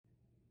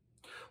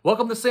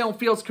Welcome to Salem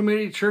Fields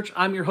Community Church.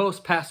 I'm your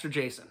host, Pastor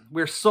Jason.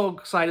 We're so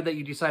excited that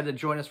you decided to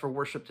join us for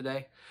worship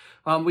today.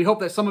 We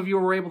hope that some of you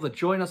were able to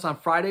join us on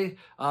Friday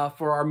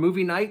for our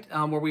movie night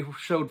where we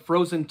showed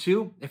Frozen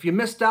 2. If you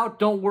missed out,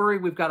 don't worry.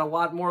 We've got a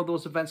lot more of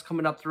those events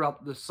coming up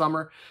throughout the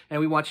summer, and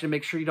we want you to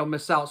make sure you don't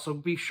miss out. So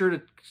be sure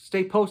to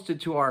stay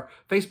posted to our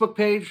Facebook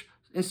page,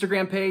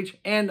 Instagram page,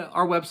 and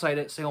our website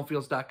at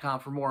salemfields.com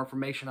for more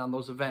information on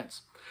those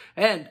events.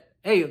 And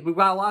hey, we've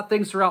got a lot of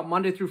things throughout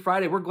Monday through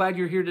Friday. We're glad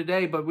you're here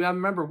today, but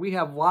remember, we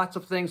have lots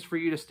of things for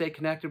you to stay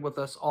connected with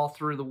us all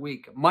through the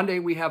week. Monday,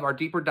 we have our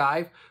Deeper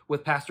Dive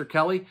with Pastor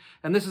Kelly,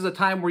 and this is a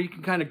time where you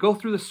can kind of go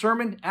through the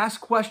sermon, ask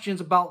questions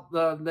about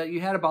that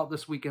you had about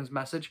this weekend's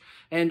message,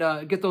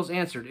 and get those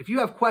answered. If you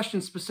have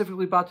questions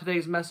specifically about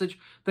today's message,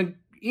 then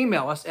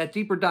email us at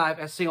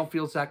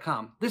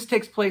deeperdive@salemfields.com. This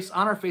takes place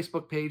on our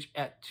Facebook page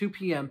at 2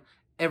 p.m.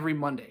 every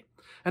Monday.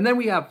 And then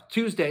we have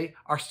Tuesday,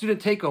 our student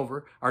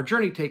takeover, our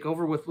journey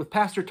takeover with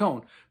Pastor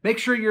Tone. Make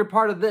sure you're a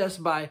part of this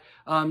by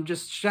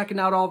just checking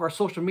out all of our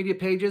social media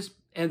pages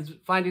and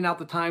finding out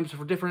the times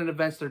for different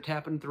events that are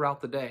happening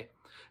throughout the day.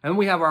 And then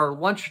we have our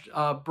lunch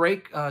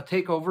break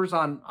takeovers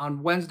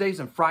on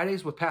Wednesdays and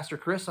Fridays with Pastor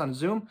Chris on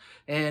Zoom,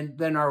 and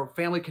then our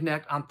Family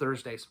Connect on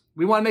Thursdays.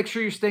 We want to make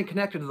sure you're staying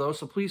connected to those,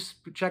 so please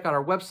check out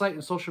our website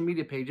and social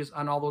media pages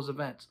on all those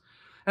events.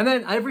 And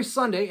then every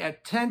Sunday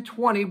at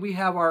 10:20, we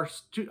have our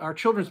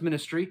children's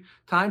ministry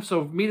time.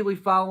 So immediately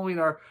following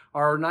our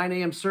 9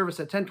 a.m. service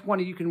at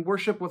 10:20, you can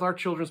worship with our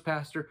children's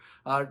pastor,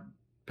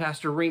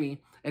 Pastor Rini,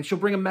 and she'll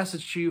bring a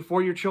message to you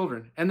for your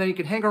children. And then you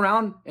can hang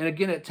around. And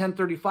again, at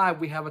 10:35,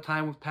 we have a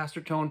time with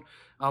Pastor Tone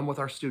with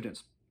our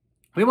students.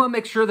 We want to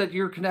make sure that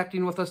you're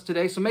connecting with us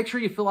today, so make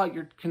sure you fill out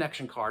your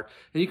connection card.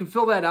 And you can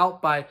fill that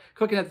out by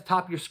clicking at the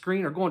top of your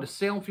screen or going to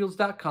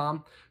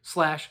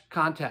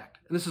salemfields.com/contact.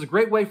 And this is a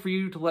great way for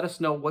you to let us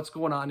know what's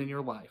going on in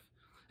your life.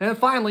 And then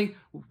finally,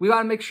 we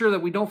want to make sure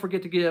that we don't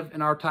forget to give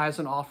in our tithes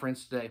and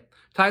offerings today.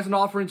 Tithes and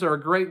offerings are a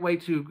great way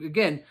to,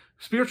 again,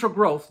 spiritual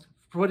growth,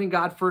 putting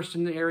God first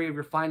in the area of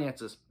your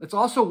finances. It's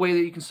also a way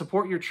that you can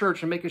support your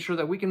church and making sure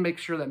that we can make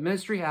sure that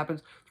ministry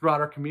happens throughout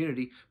our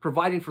community,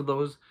 providing for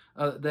those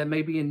that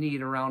may be in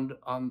need around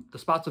the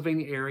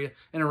Spotsylvania area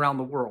and around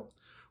the world.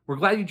 We're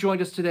glad you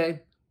joined us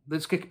today.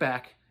 Let's kick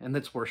back and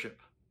let's worship.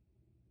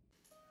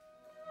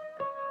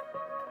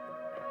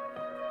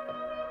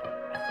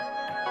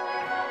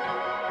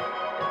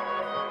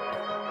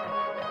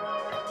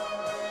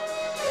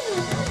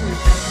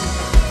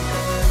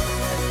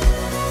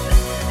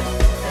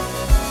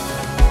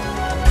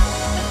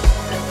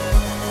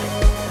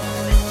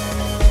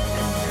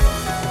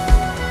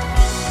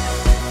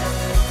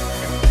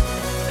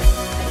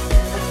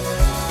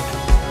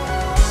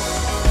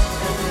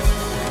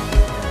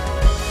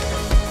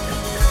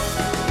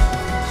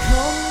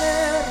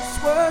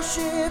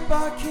 Worship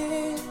our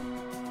King.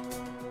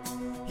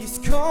 He's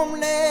come,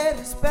 let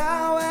us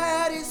bow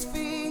at His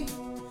feet.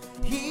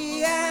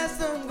 He has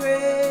done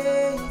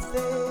great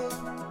things.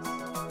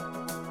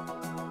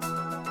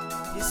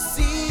 You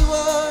see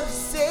what a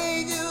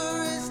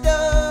Savior has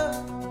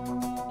done.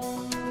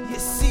 You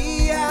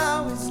see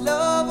how His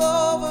love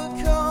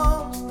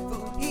overcomes.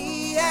 For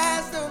He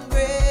has done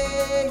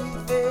great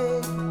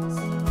things.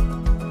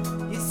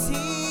 Yes,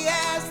 He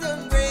has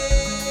done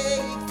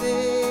great things.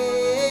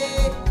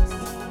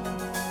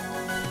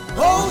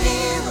 Oh,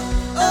 hero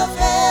of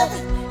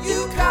heaven,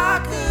 you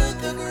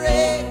conquered the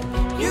grave.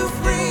 You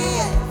free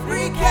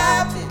every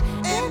captive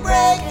and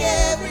break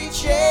every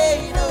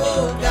chain.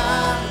 Oh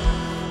God,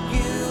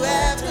 you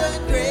have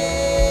done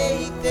great.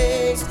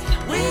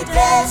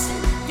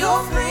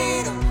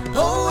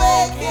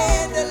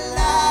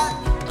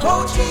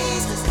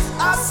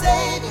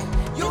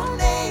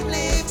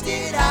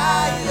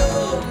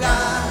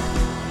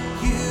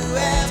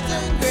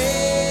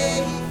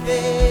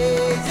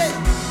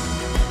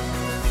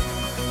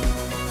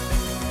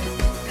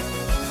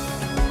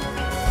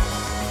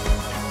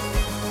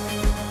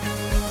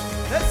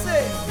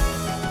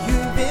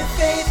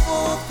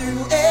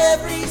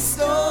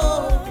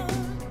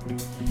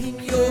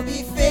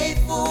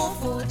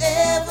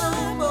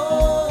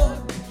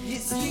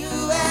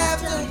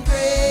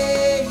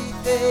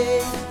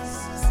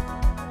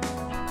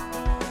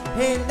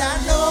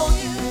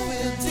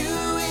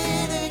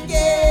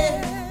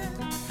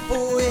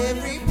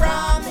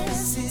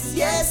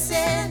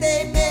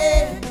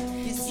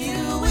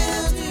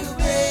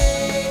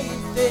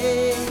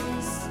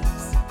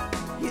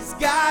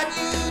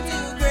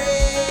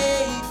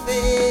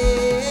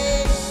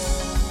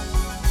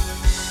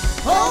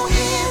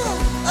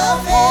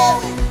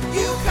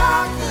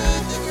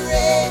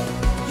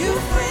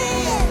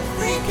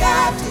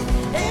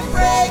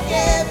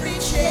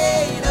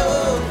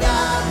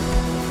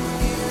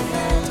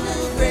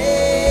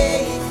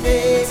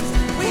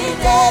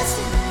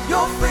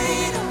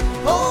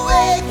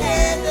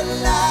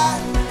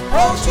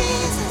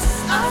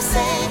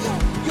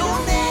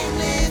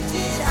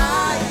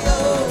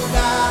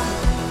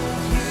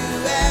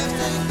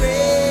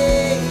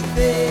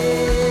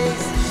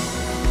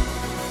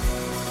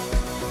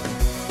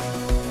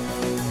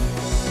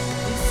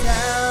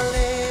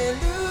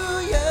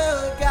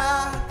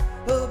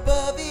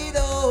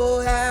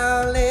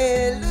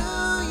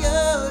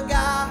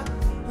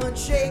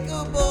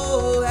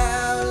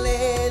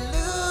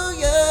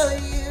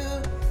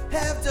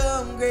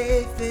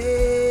 great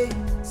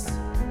things.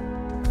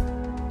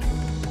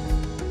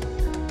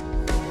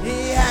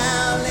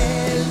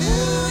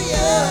 Hallelujah,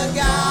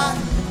 God,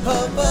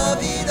 above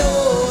it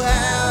all.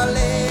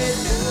 Hallelujah,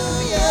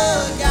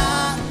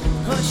 God,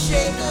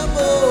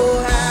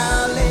 unshakable.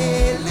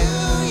 Hallelujah,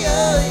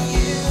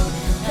 you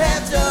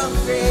have done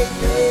great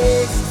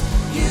things.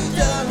 You've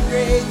done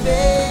great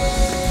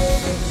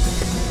things.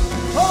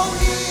 Oh,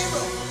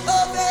 hero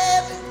of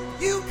heaven,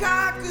 you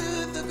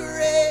conquered the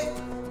grave.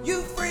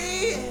 You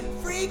free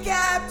every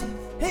captive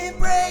and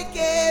break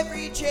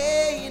every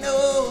chain.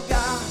 Oh,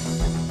 God,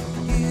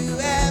 you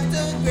have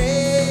done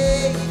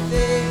great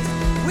things.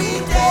 We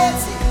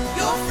dance in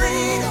your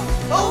freedom,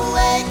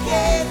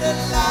 awaken the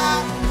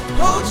light.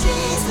 Oh,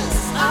 Jesus,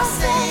 our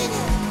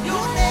Savior,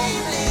 your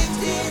name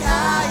lifted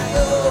high.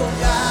 Oh,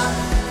 God,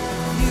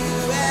 you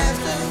have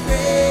done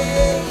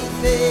great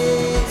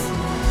things.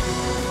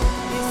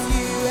 Yes,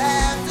 you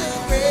have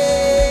done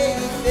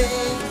great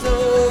things.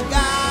 Oh,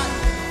 God,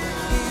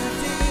 you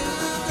do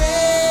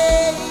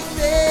great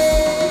things.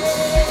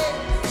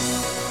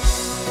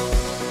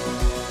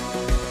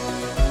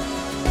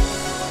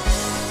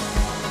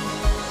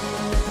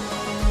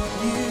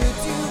 You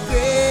do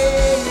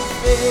great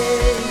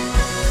things.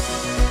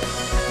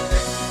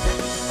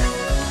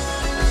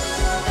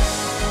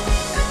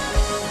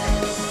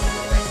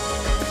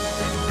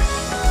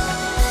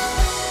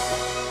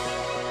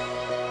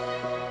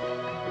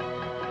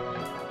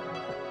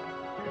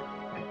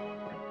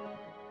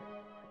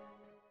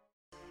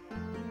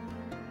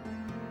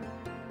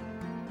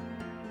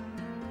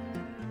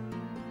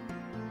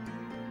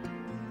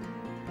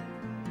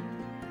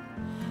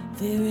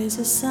 There is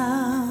a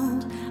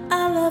sound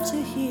I love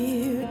to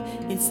hear.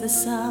 It's the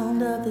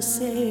sound of the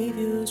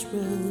Savior's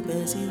robe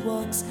as he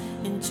walks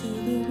into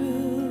the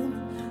room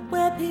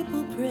where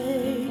people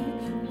pray,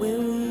 where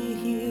we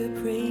hear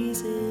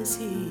praises,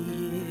 he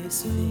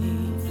hears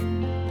faith.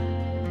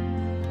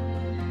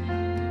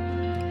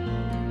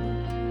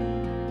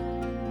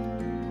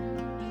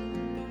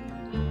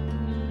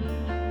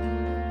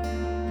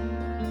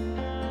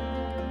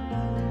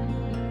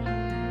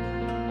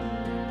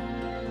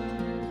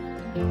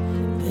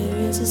 There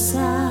is a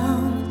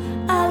sound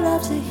I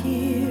love to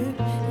hear.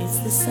 It's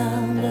the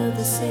sound of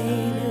the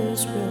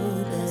Savior's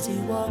robe as he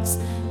walks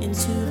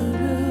into the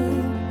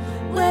room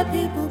where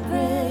people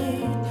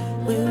pray,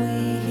 where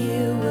we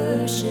hear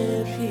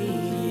worship, he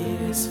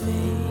hears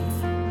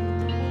faith.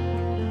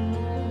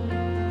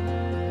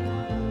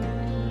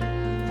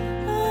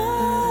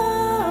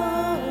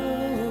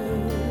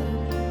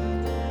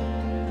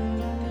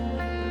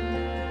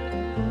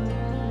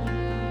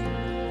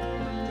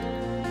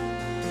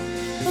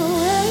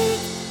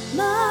 Awake,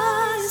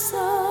 my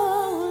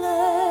soul,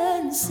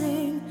 and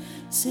sing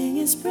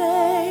his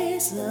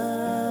praise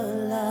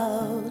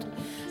aloud,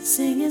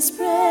 sing his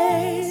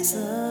praise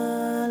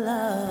aloud.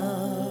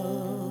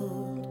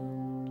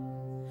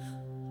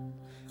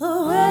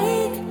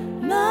 Awake,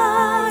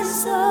 my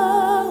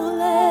soul,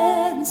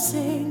 and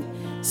sing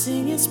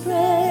his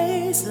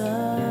praise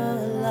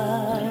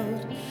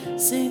aloud,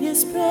 sing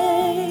his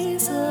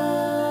praise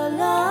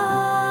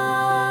aloud.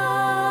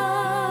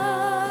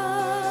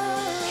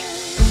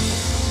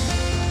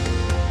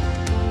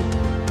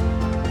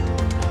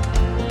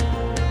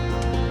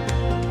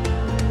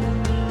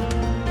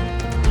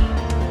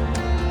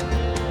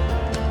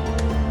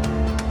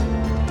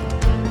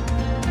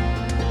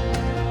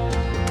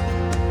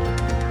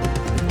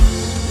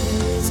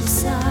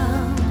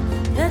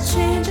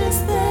 Changes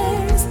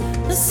things,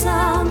 the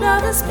sound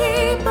of his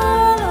people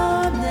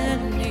on their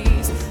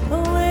knees.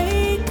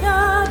 Awake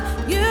up,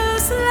 you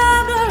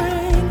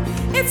slumbering,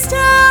 it's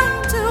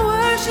time to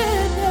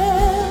worship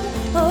him.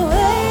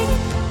 Awake,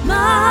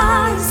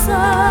 my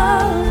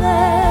soul,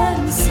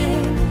 and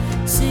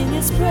sing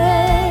his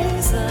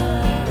praise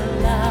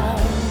aloud,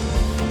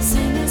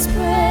 sing his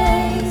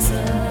praise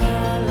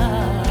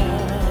aloud.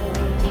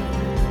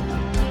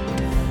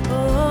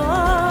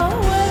 Oh,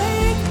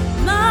 awake,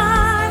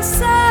 my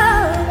soul,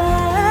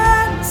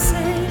 and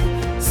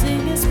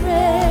sing his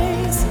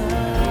praise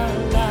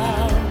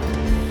aloud,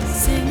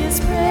 sing his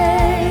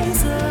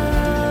praise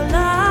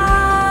aloud.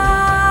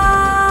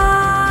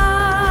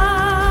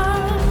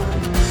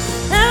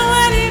 And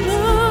when he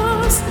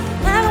moves,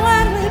 and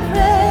when we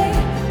pray,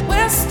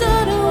 we're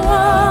stood a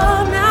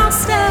wall, now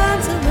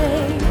stands a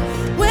way,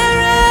 where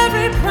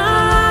every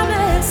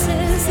promise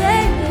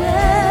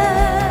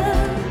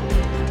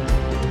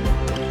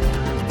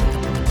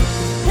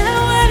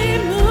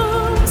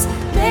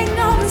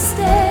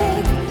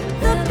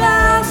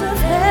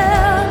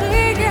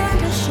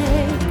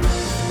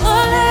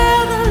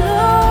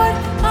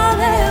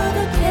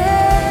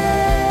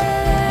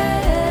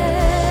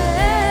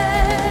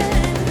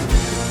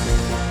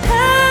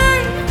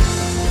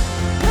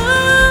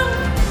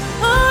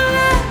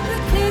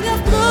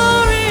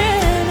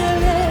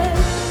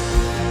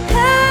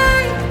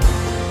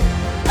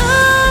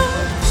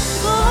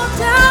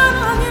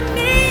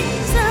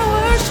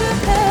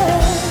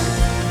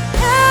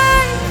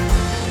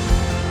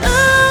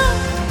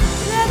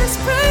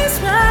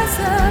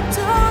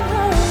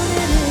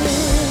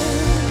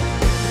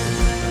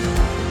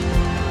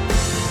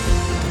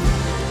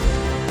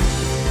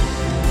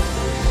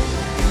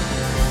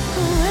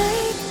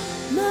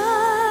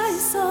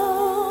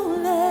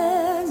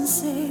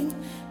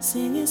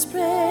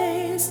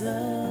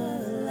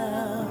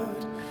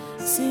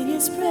sing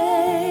his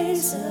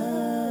praise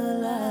aloud.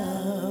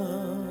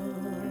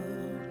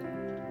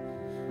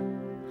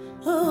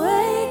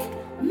 Awake,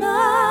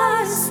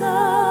 my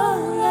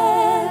soul,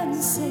 and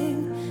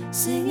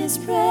sing his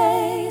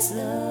praise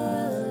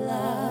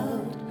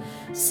aloud,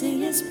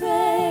 sing his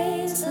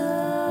praise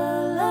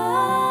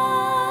aloud.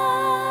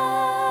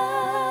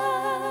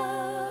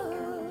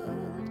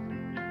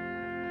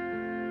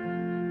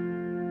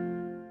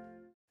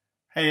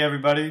 Hey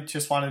everybody,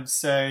 just wanted to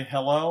say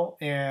hello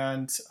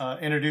and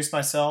introduce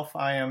myself.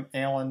 I am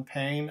Alan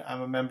Payne.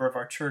 I'm a member of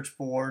our church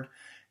board,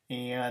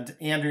 and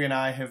Andrea and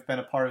I have been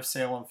a part of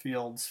Salem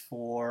Fields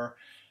for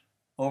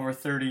over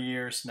 30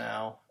 years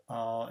now,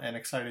 and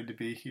excited to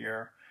be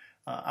here.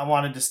 I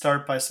wanted to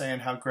start by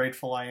saying how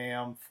grateful I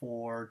am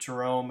for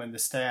Jerome and the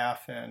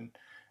staff, and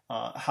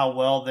how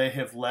well they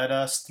have led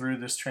us through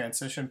this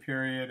transition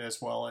period,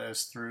 as well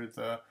as through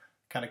the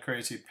kind of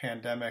crazy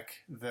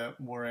pandemic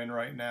that we're in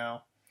right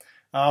now.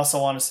 I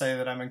also want to say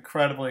that I'm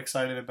incredibly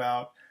excited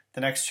about the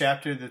next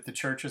chapter that the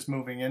church is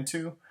moving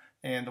into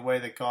and the way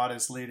that God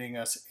is leading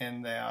us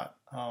in that.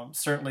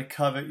 Certainly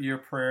covet your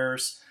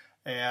prayers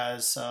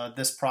as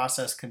this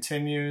process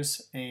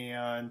continues,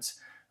 and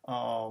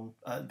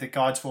that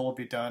God's will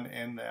be done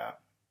in that.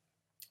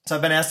 So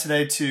I've been asked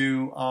today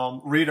to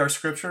read our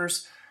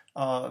scriptures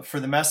for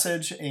the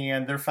message,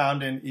 and they're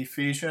found in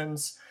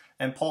Ephesians.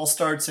 And Paul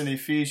starts in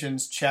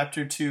Ephesians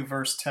chapter 2,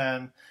 verse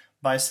 10,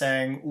 by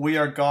saying, "We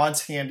are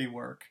God's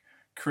handiwork,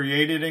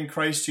 created in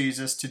Christ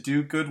Jesus to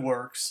do good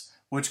works,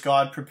 which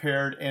God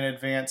prepared in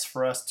advance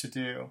for us to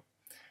do."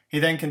 He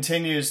then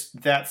continues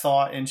that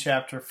thought in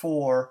chapter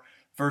 4,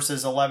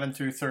 verses 11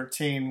 through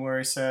 13, where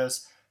he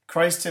says,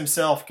 "Christ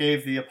himself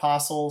gave the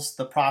apostles,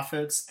 the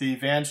prophets, the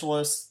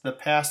evangelists, the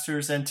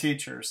pastors, and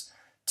teachers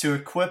to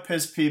equip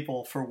his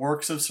people for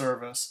works of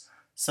service,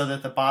 so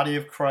that the body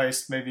of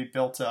Christ may be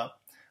built up,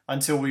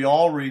 until we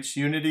all reach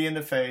unity in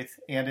the faith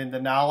and in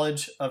the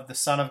knowledge of the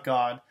Son of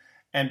God,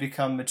 and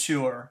become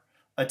mature,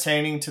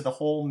 attaining to the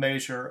whole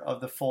measure of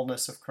the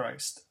fullness of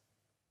Christ."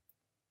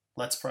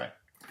 Let's pray.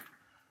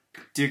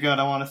 Dear God,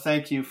 I want to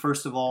thank you,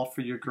 first of all, for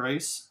your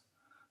grace,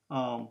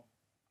 for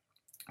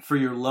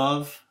your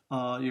love,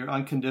 your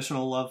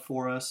unconditional love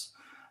for us,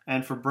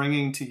 and for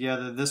bringing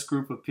together this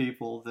group of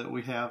people that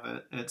we have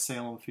at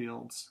Salem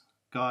Fields.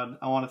 God,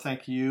 I want to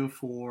thank you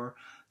for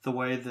the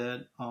way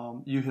that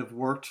you have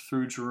worked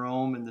through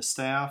Jerome and the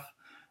staff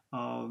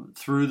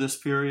through this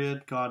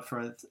period, God,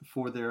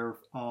 for their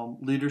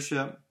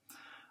leadership.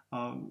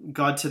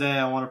 God, today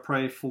I want to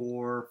pray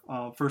for,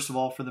 first of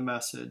all, for the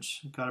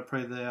message. God, I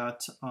pray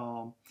that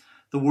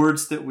the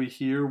words that we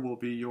hear will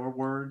be your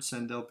words,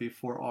 and they'll be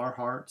for our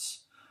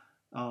hearts.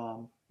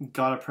 God,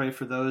 I pray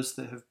for those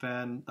that have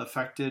been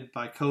affected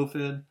by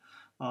COVID,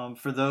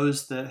 for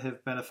those that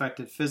have been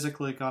affected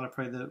physically. God, I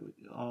pray that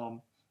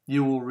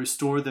you will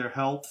restore their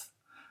health.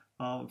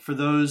 For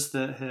those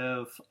that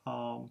have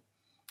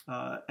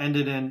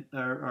ended in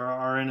or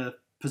are in a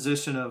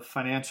position of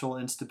financial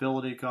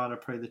instability, God, I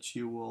pray that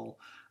you will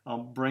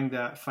bring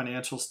that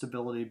financial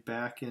stability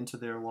back into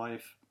their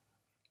life.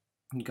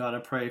 And God, I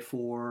pray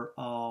for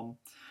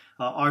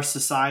our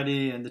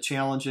society and the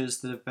challenges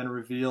that have been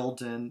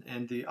revealed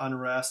and the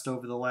unrest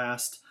over the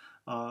last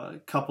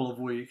couple of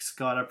weeks.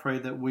 God, I pray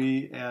that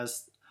we,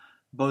 as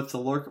both the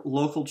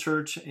local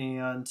church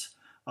and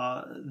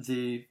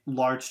the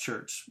large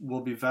church,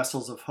 will be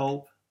vessels of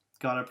hope.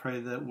 God, I pray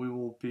that we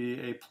will be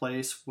a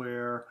place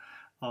where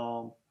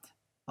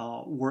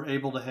we're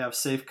able to have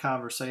safe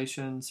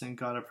conversations, and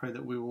God, I pray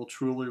that we will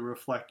truly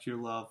reflect your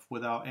love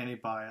without any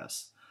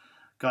bias.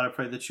 God, I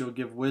pray that you'll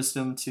give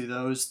wisdom to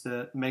those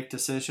that make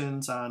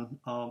decisions on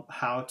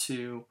how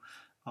to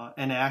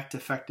enact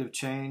effective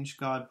change,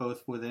 God,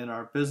 both within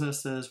our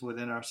businesses,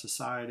 within our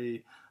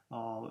society,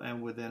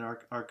 and within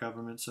our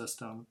government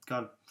system.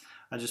 God,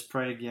 I just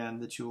pray again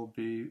that you will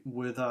be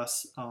with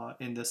us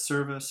in this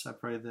service. I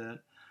pray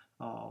that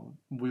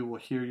we will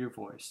hear your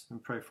voice,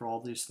 and pray for all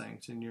these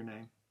things in your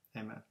name.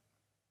 Amen.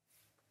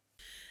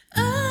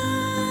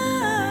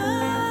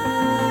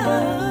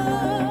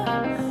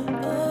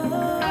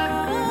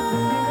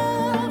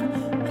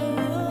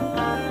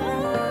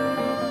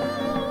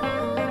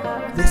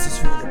 This is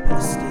for the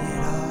busted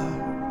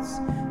hearts.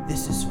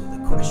 This is for the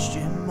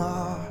question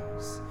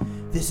marks.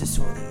 This is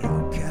for the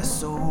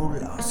outcast soul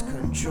lost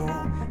control.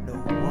 No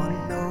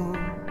one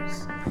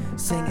knows.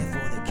 Sing it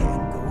for the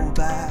can't go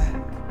back.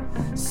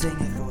 Sing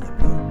it for the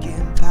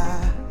broken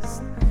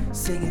past.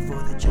 Sing it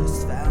for the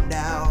just found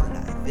out.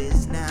 Life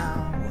is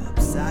now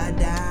upside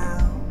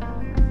down.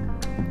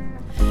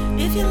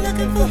 If you're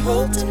looking for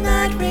hope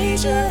tonight,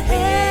 raise your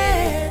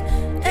hand.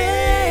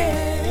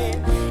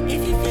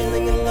 If you're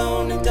feeling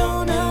alone and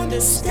don't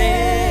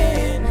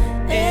understand,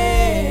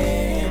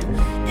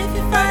 if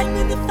you're fighting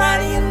in the fight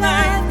of your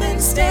life, then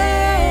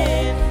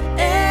stand.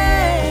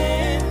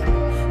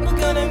 We're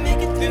gonna make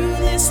it through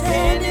this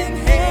hand in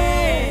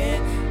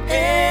hand.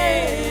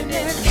 And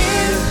if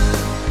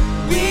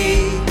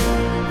we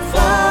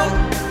fall,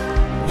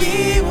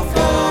 we will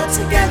fall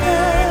together.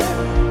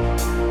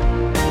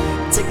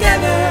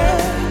 Together.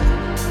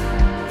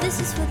 This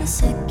is a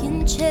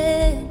second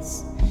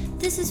chance.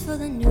 This is for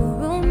the new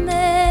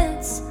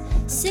romance.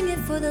 Sing it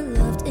for the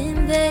loved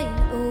in vain.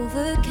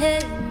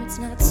 Overcame, it's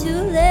not too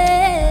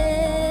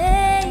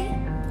late.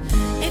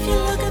 If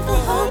you're looking for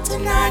hope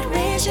tonight,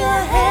 raise your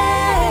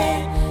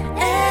hand.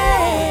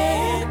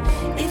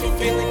 If you're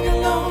feeling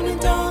alone and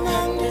don't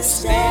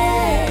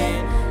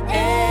understand,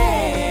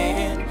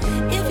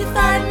 if you're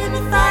fighting in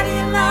the fight of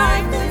your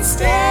life, then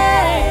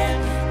stand.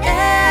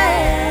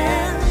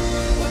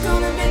 We're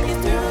gonna make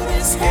it through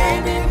this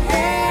hand in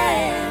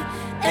hand.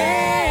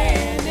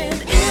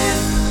 And if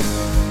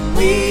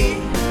we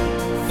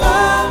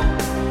fall,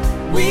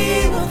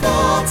 we will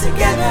fall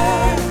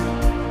together.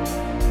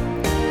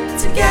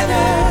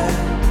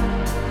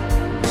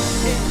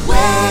 And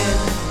when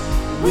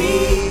we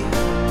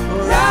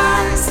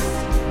rise,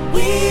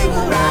 we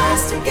will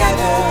rise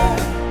together.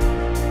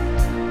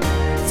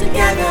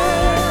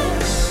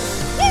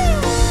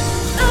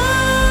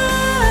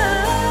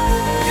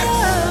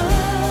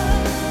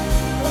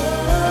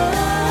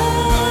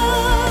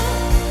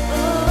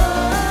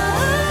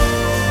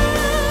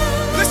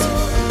 Listen.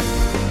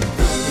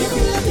 If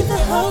you're looking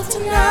for hope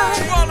tonight,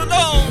 You all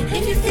alone.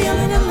 if you're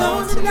feeling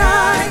alone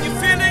tonight, You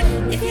feel it?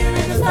 if you're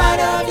in the fight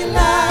of your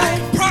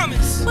life,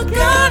 Promise. we're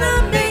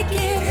gonna make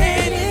it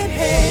hand in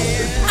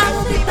hand. I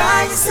will be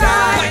by your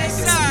side. By your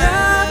side.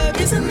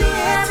 Love is in the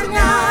air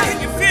tonight.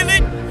 Can you feel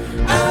it?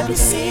 I'll be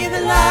seeing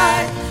the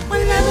light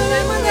whenever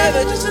and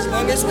whenever, just as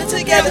long as we're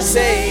together.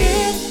 Say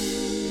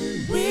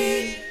if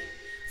we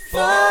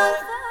fall,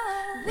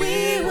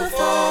 we will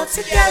fall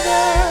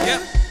together.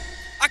 Yep.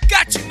 I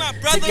got you, my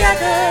brother.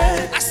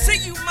 Together. I see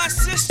you, my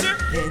sister.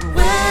 And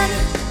when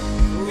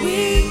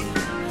we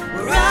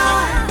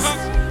rise,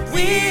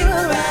 we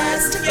will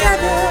rise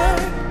together.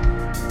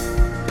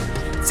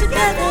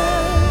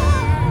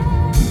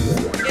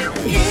 And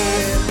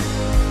if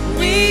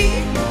we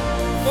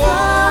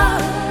fall,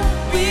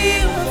 we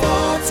will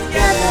fall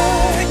together.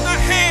 Take my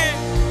hand.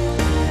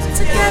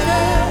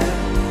 Together.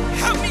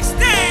 Help me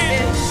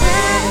stand.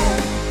 When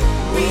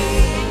we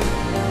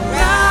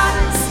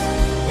rise,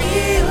 we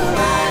will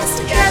rise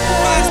together.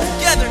 Rise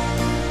together.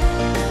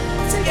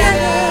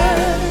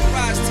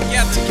 Rise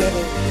together. Together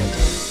we are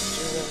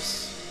dangerous.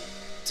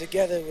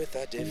 Together with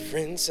our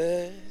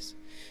differences.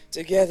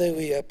 Together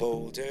we are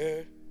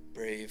bolder,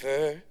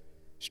 braver,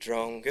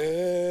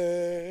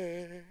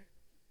 stronger.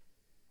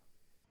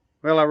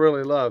 Well, I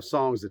really love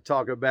songs that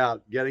talk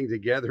about getting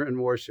together in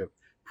worship,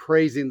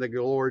 praising the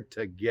Lord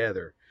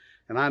together.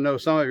 And I know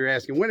some of you are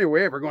asking, when are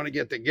we ever going to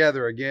get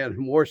together again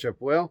in worship?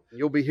 Well,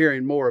 you'll be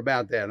hearing more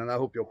about that, and I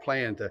hope you'll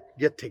plan to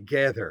get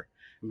together.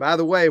 And by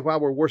the way, while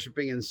we're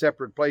worshiping in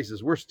separate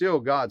places, we're still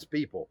God's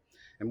people,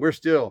 and we're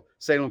still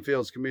Salem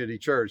Fields Community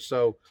Church.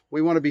 So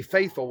we want to be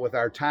faithful with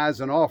our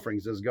tithes and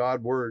offerings as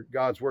God's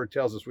word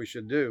tells us we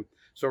should do.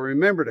 So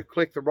remember to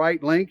click the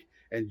right link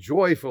and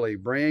joyfully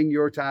bring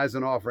your tithes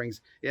and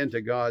offerings into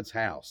God's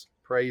house.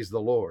 Praise the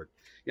Lord.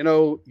 You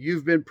know,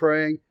 you've been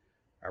praying.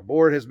 Our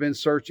board has been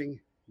searching.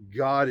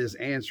 God is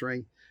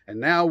answering. And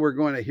now we're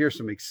going to hear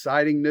some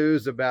exciting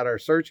news about our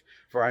search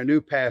for our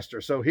new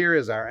pastor. So here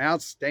is our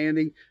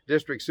outstanding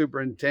district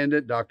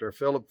superintendent, Dr.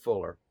 Philip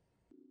Fuller.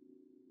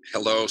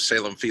 Hello,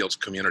 Salem Fields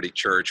Community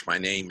Church. My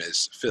name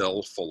is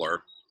Phil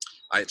Fuller.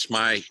 It's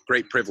my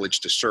great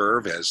privilege to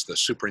serve as the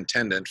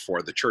superintendent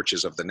for the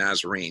Churches of the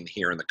Nazarene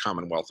here in the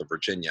Commonwealth of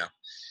Virginia.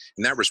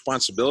 And that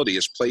responsibility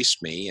has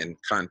placed me in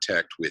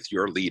contact with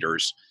your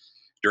leaders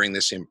during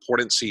this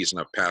important season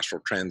of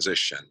pastoral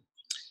transition.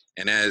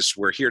 And as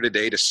we're here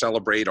today to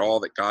celebrate all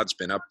that God's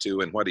been up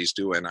to and what he's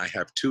doing, I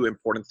have two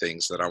important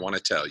things that I want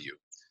to tell you.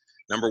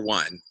 Number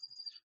one,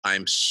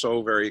 I'm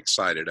so very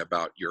excited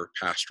about your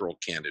pastoral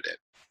candidate.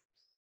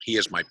 He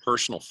is my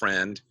personal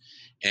friend,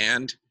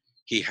 and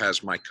he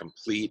has my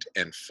complete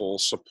and full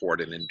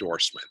support and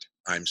endorsement.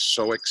 I'm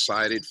so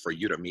excited for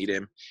you to meet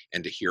him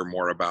and to hear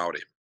more about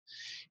him.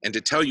 And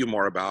to tell you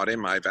more about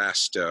him, I've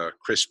asked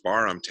Chris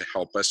Barham to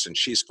help us, and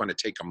she's going to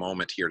take a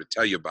moment here to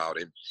tell you about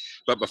him.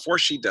 But before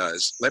she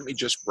does, let me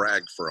just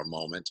brag for a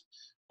moment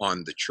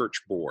on the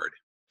church board.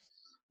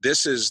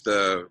 This is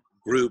the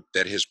group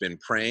that has been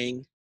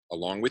praying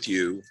along with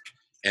you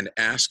and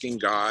asking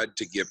God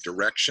to give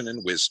direction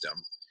and wisdom.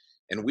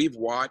 And we've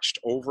watched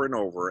over and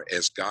over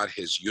as God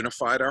has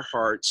unified our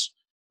hearts,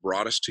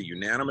 brought us to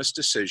unanimous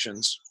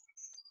decisions,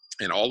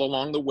 and all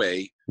along the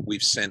way,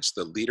 we've sensed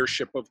the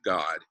leadership of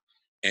God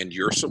and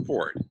your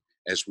support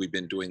as we've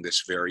been doing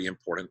this very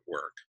important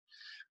work.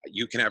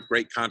 You can have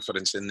great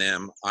confidence in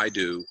them. I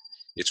do.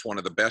 It's one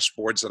of the best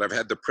boards that I've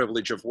had the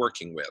privilege of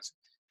working with.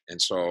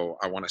 And so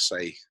I want to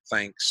say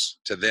thanks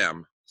to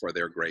them for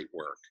their great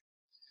work.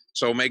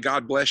 So may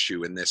God bless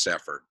you in this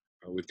effort.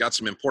 We've got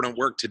some important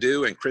work to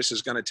do, and Chris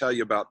is going to tell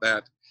you about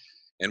that.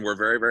 And we're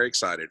very, very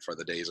excited for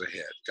the days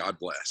ahead. God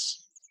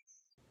bless.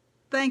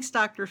 Thanks,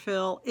 Dr.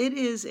 Phil. It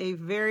is a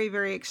very,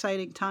 very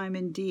exciting time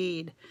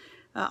indeed.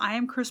 I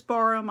am Chris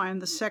Barham. I am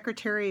the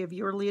secretary of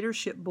your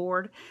leadership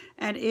board,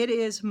 and it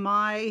is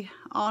my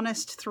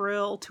honest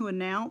thrill to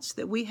announce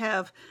that we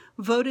have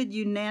voted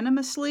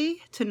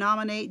unanimously to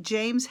nominate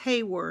James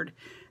Hayward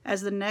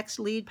as the next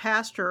lead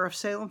pastor of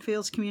Salem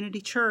Fields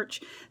Community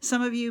Church.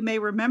 Some of you may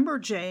remember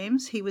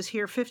James. He was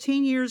here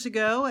 15 years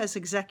ago as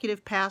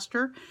executive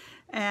pastor,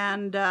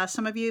 and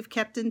some of you have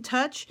kept in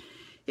touch.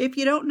 If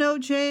you don't know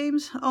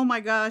James, oh my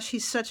gosh,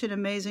 he's such an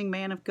amazing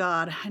man of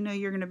God. I know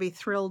you're going to be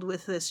thrilled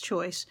with this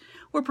choice.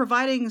 We're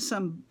providing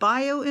some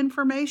bio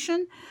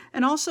information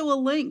and also a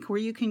link where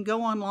you can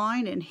go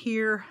online and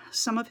hear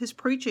some of his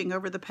preaching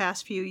over the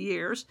past few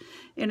years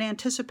in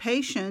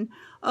anticipation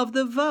of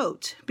the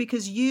vote,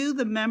 because you,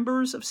 the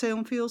members of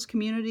Salem Fields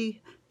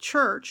Community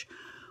Church,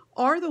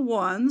 are the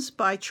ones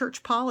by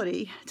church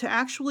polity to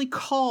actually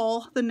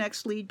call the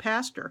next lead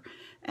pastor.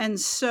 And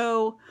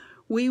so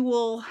we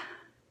will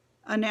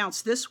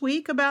announce this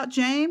week about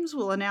James.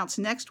 We'll announce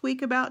next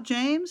week about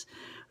James.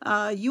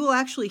 You will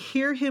actually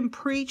hear him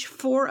preach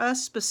for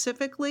us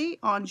specifically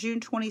on June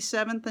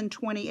 27th and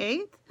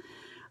 28th.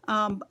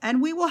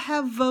 And we will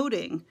have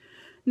voting.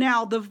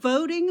 Now, the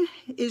voting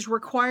is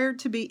required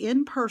to be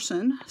in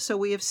person, so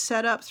we have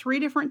set up 3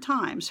 different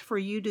times for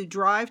you to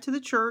drive to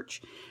the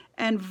church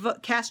and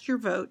cast your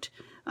vote.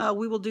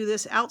 We will do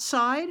this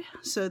outside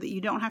so that you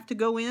don't have to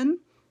go in.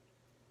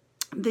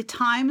 The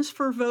times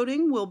for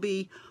voting will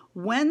be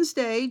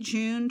Wednesday,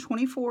 June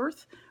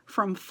 24th,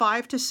 from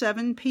 5 to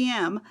 7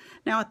 p.m.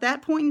 Now, at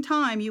that point in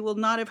time, you will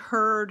not have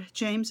heard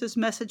James's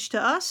message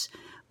to us,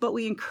 but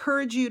we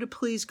encourage you to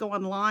please go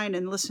online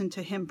and listen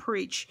to him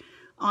preach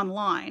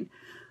online.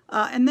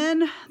 And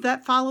then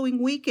that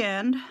following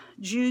weekend,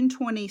 June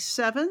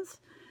 27th,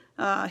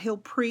 he'll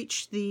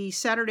preach the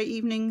Saturday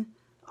evening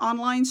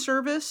online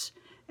service,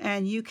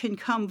 and you can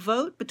come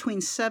vote between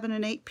 7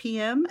 and 8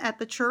 p.m. at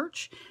the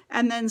church.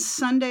 And then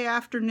Sunday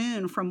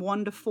afternoon from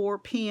 1 to 4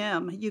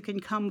 p.m., you can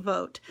come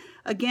vote.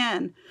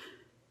 Again,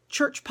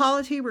 church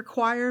polity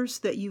requires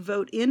that you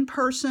vote in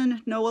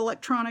person, no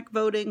electronic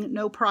voting,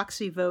 no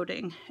proxy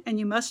voting, and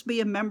you must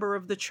be a member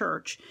of the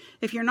church.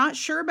 If you're not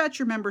sure about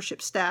your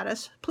membership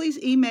status, please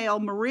email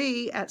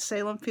Marie at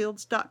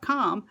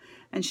salemfields.com,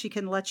 and she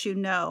can let you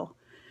know.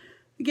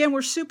 Again,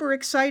 we're super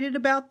excited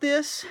about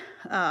this.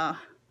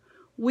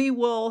 We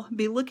will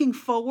be looking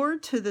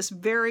forward to this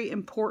very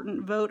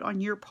important vote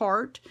on your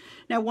part.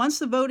 Now, once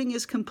the voting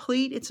is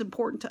complete, it's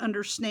important to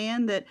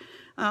understand that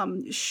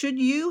should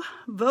you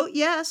vote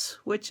yes,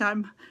 which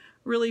I'm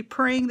really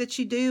praying that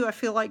you do, I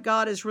feel like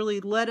God has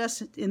really led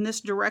us in this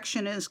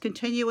direction and is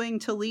continuing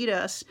to lead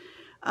us.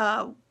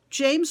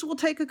 James will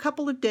take a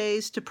couple of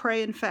days to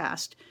pray and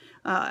fast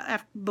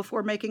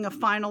before making a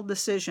final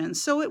decision.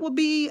 So it'll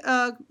be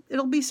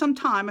some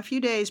time, a few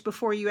days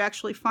before you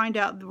actually find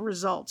out the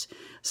results.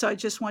 So I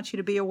just want you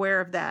to be aware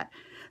of that.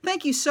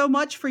 Thank you so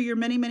much for your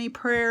many, many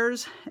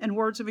prayers and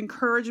words of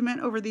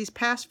encouragement over these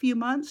past few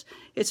months.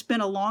 It's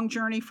been a long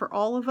journey for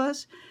all of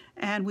us,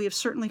 and we have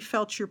certainly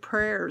felt your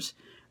prayers.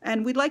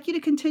 And we'd like you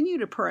to continue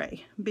to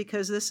pray,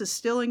 because this is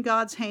still in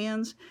God's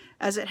hands,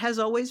 as it has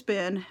always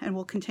been and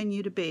will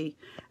continue to be.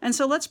 And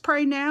so let's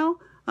pray now.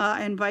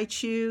 I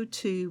invite you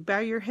to bow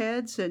your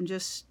heads and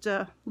just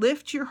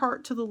lift your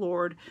heart to the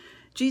Lord.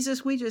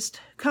 Jesus, we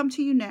just come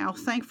to you now,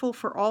 thankful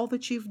for all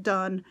that you've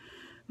done,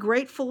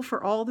 grateful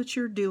for all that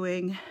you're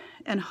doing,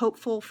 and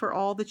hopeful for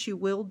all that you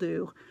will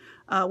do.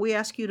 We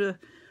ask you to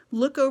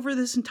look over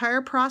this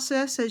entire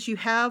process as you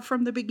have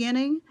from the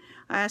beginning.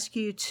 I ask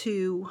you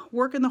to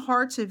work in the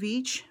hearts of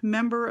each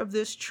member of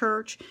this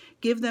church,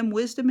 give them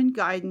wisdom and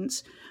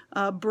guidance,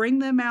 bring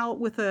them out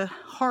with a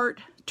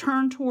heart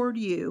turned toward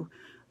you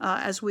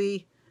as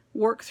we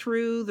work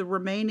through the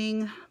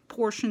remaining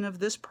portion of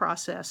this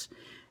process.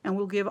 And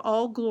we'll give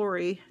all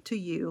glory to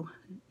you.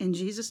 In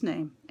Jesus'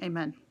 name,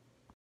 amen.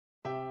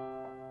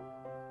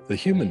 The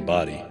human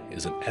body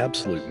is an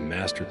absolute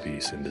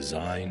masterpiece in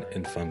design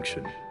and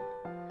function.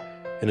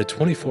 In a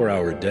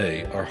 24-hour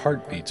day, our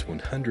heart beats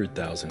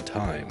 100,000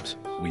 times.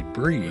 We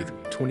breathe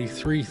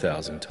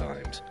 23,000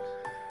 times.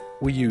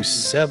 We use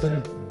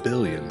 7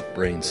 billion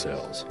brain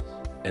cells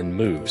and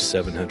move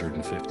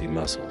 750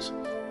 muscles.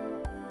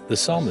 The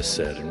psalmist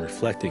said, in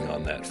reflecting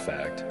on that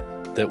fact,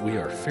 that we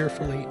are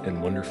fearfully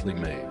and wonderfully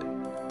made.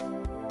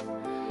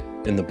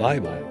 In the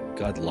Bible,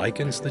 God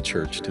likens the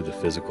church to the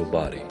physical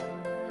body.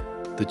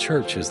 The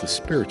church is the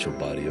spiritual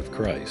body of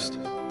Christ.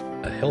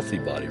 A healthy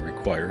body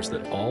requires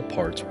that all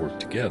parts work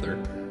together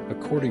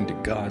according to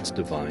God's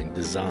divine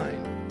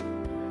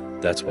design.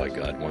 That's why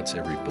God wants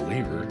every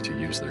believer to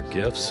use their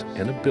gifts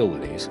and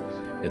abilities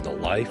in the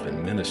life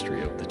and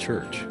ministry of the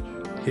church,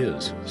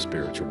 His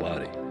spiritual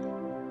body.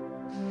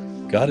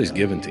 God has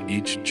given to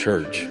each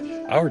church,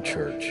 our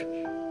church,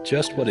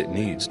 just what it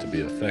needs to be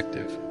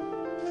effective.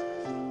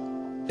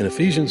 In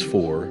Ephesians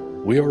 4,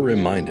 we are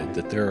reminded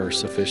that there are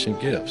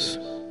sufficient gifts.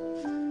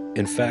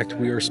 In fact,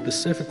 we are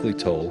specifically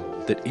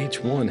told that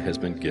each one has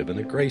been given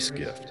a grace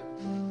gift,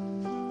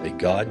 a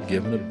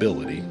God-given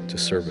ability to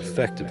serve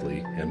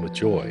effectively and with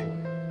joy.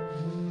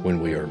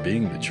 When we are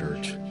being the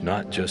church,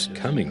 not just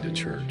coming to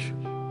church,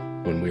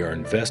 when we are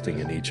investing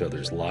in each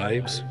other's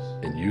lives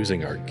and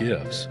using our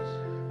gifts,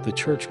 the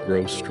church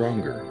grows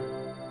stronger.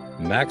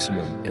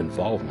 Maximum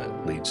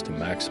involvement leads to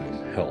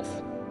maximum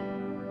health.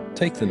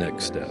 Take the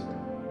next step.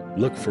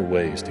 Look for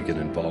ways to get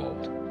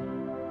involved.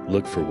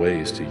 Look for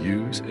ways to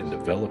use and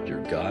develop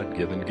your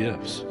God-given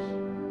gifts.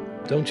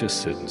 Don't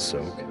just sit and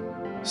soak.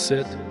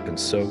 Sit and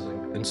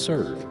soak and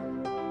serve.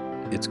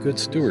 It's good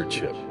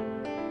stewardship.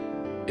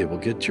 It will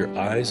get your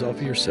eyes off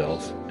of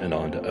yourself and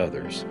onto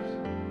others.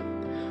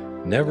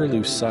 Never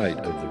lose sight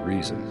of the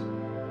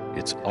reason.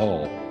 It's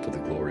all for the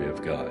glory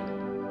of God.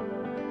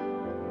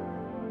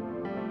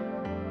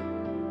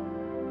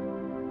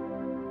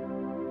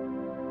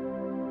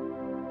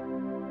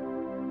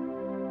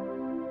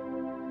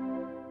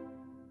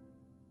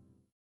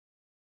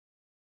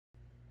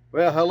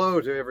 Well, hello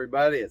to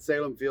everybody at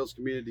Salem Fields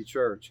Community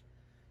Church.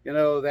 You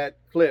know, that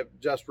clip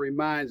just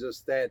reminds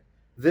us that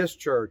this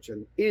church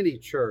and any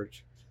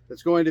church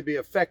that's going to be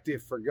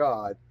effective for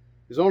God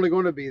is only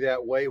going to be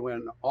that way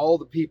when all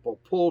the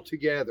people pull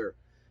together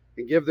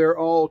and give their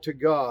all to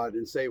God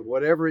and say,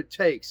 whatever it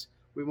takes,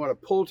 we want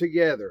to pull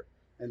together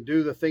and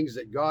do the things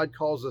that God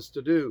calls us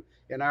to do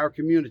in our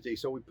community.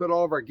 So we put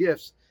all of our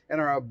gifts and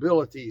our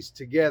abilities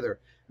together.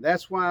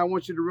 That's why I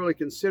want you to really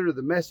consider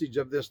the message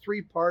of this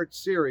 3-part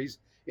series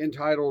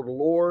entitled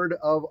Lord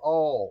of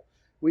All.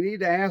 We need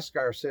to ask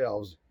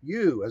ourselves,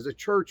 you as a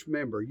church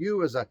member,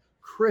 you as a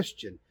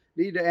Christian,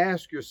 need to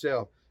ask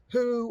yourself,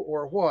 who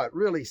or what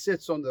really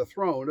sits on the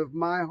throne of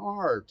my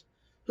heart?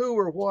 Who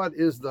or what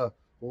is the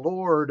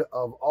Lord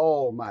of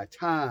all my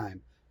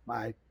time,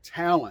 my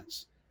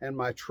talents, and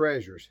my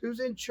treasures? Who's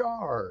in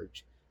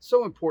charge?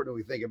 So important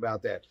we think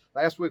about that.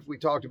 Last week we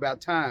talked about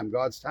time.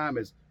 God's time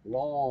is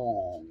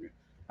long.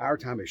 Our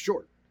time is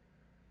short.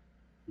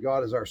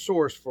 God is our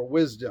source for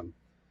wisdom.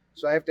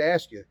 So I have to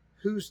ask you,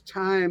 whose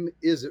time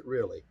is it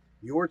really?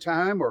 Your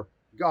time or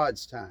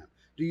God's time?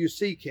 Do you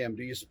seek him?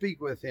 Do you speak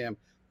with him?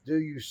 Do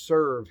you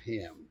serve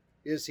him?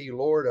 Is he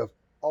Lord of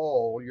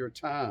all your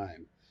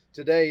time?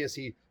 Today, is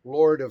he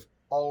Lord of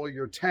all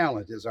your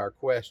talent is our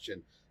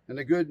question. And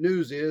the good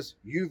news is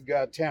you've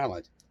got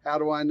talent. How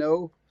do I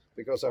know?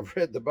 Because I've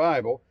read the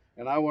Bible,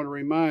 and I want to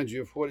remind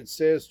you of what it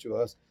says to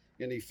us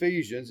in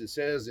Ephesians. It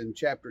says in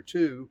chapter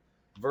 2,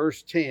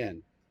 verse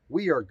 10,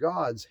 we are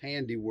God's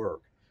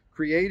handiwork,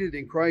 created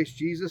in Christ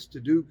Jesus to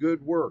do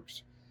good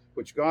works,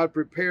 which God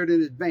prepared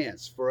in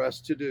advance for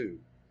us to do.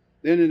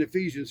 Then in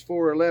Ephesians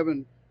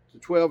 4:11 to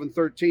 12 and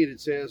 13,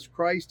 it says,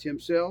 Christ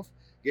himself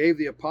gave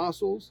the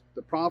apostles,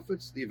 the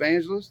prophets, the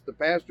evangelists, the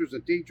pastors,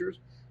 and teachers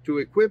to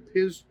equip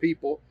his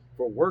people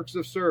for works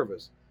of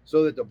service,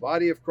 so that the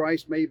body of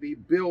Christ may be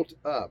built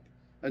up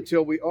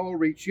until we all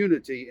reach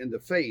unity in the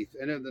faith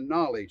and in the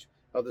knowledge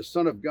of the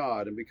Son of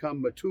God and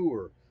become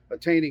mature,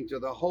 attaining to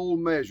the whole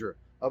measure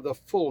of the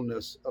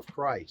fullness of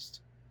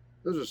Christ.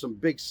 Those are some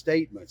big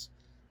statements.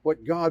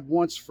 What God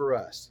wants for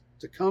us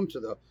to come to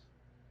the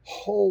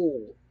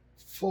whole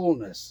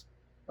fullness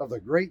of the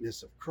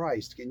greatness of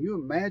Christ. Can you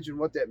imagine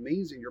what that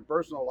means in your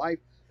personal life?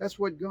 That's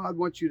what God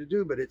wants you to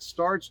do, but it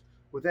starts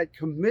with that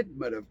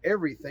commitment of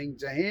everything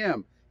to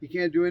him. He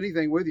can't do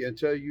anything with you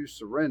until you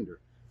surrender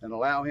and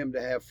allow him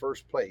to have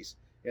first place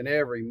in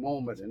every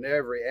moment and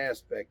every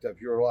aspect of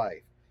your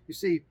life. You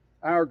see,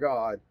 our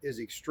God is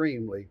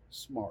extremely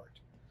smart.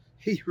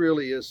 He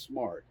really is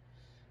smart.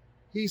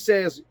 He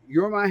says,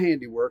 you're my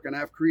handiwork and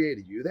I've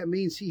created you. That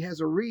means he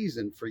has a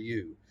reason for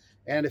you.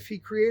 And if he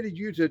created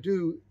you to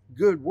do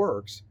good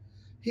works,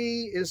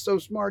 he is so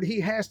smart,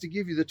 he has to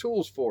give you the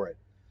tools for it.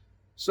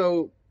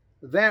 So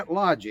that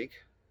logic,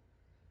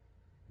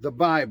 the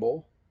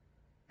Bible,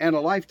 and a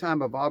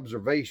lifetime of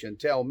observation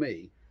tell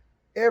me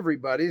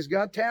everybody's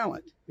got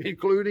talent,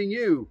 including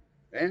you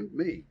and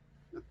me.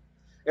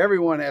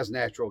 Everyone has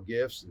natural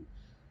gifts, and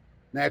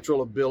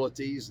natural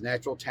abilities,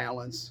 natural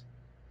talents.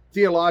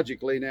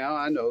 Theologically now,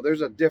 I know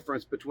there's a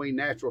difference between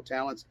natural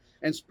talents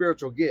and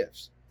spiritual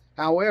gifts.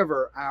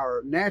 However,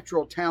 our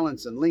natural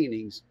talents and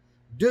leanings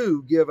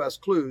do give us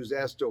clues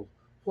as to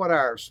what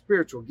our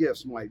spiritual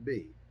gifts might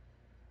be.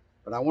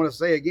 But I want to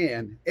say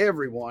again,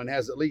 everyone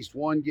has at least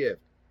one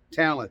gift,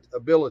 talent,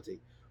 ability,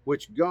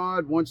 which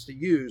God wants to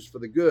use for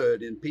the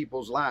good in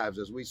people's lives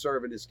as we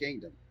serve in his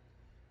kingdom.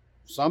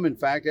 Some, in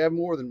fact, have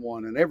more than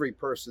one, and every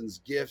person's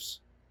gifts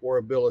or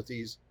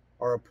abilities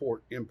are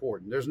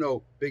important. There's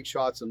no big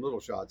shots and little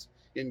shots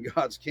in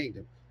God's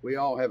kingdom. We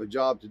all have a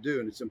job to do,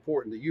 and it's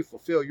important that you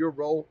fulfill your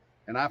role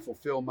and I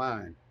fulfill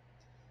mine.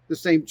 The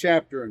same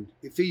chapter in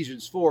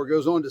Ephesians 4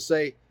 goes on to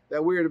say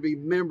that we are to be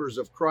members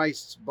of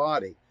Christ's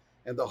body,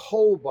 and the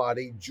whole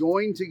body,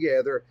 joined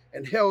together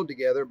and held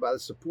together by the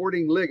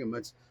supporting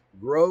ligaments,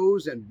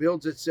 grows and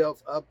builds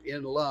itself up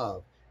in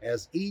love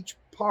as each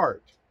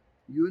part,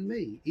 you and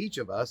me, each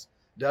of us,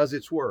 does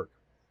its work.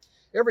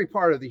 Every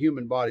part of the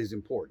human body is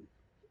important.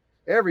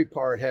 Every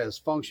part has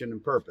function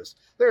and purpose.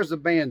 There's a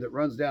band that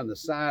runs down the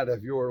side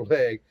of your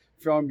leg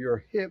from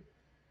your hip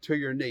to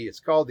your knee. It's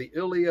called the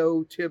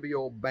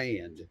iliotibial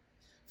band.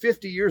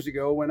 50 years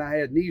ago, when I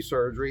had knee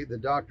surgery, the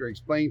doctor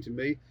explained to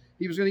me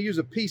he was going to use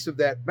a piece of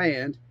that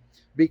band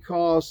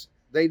because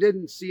they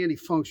didn't see any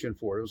function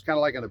for it. It was kind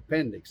of like an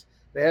appendix.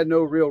 They had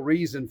no real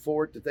reason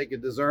for it that they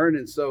could discern.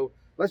 And so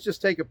let's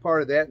just take a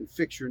part of that and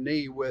fix your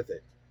knee with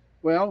it.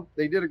 Well,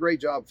 they did a great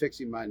job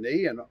fixing my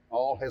knee, and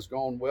all has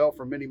gone well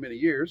for many, many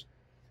years.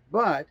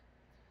 But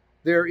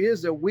there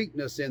is a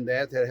weakness in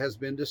that has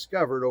been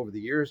discovered over the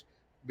years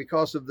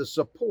because of the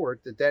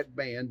support that that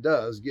band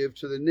does give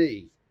to the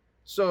knee.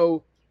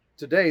 So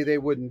today they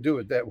wouldn't do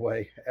it that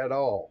way at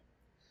all.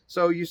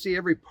 So you see,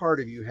 every part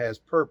of you has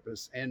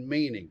purpose and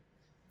meaning.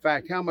 In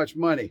fact, how much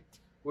money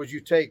would you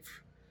take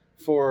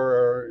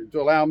to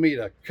allow me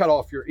to cut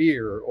off your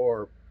ear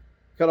or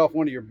cut off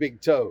one of your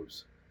big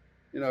toes?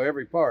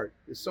 Every part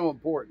is so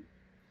important.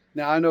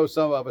 Now, I know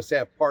some of us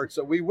have parts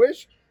that we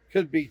wish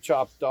could be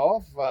chopped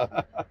off,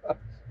 but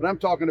I'm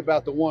talking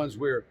about the ones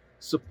we're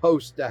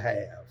supposed to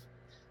have.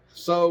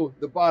 So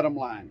the bottom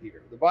line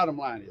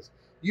is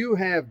you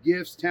have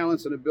gifts,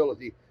 talents, and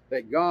ability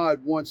that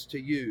God wants to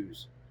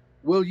use.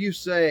 Will you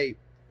say,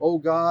 "Oh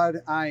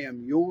God, I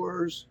am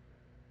yours.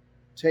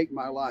 Take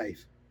my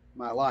life,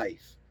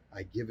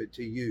 I give it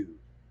to you."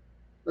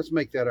 Let's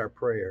make that our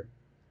prayer.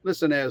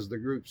 Listen as the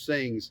group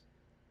sings.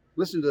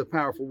 Listen to the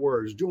powerful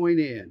words. Join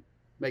in.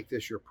 Make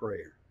this your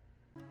prayer.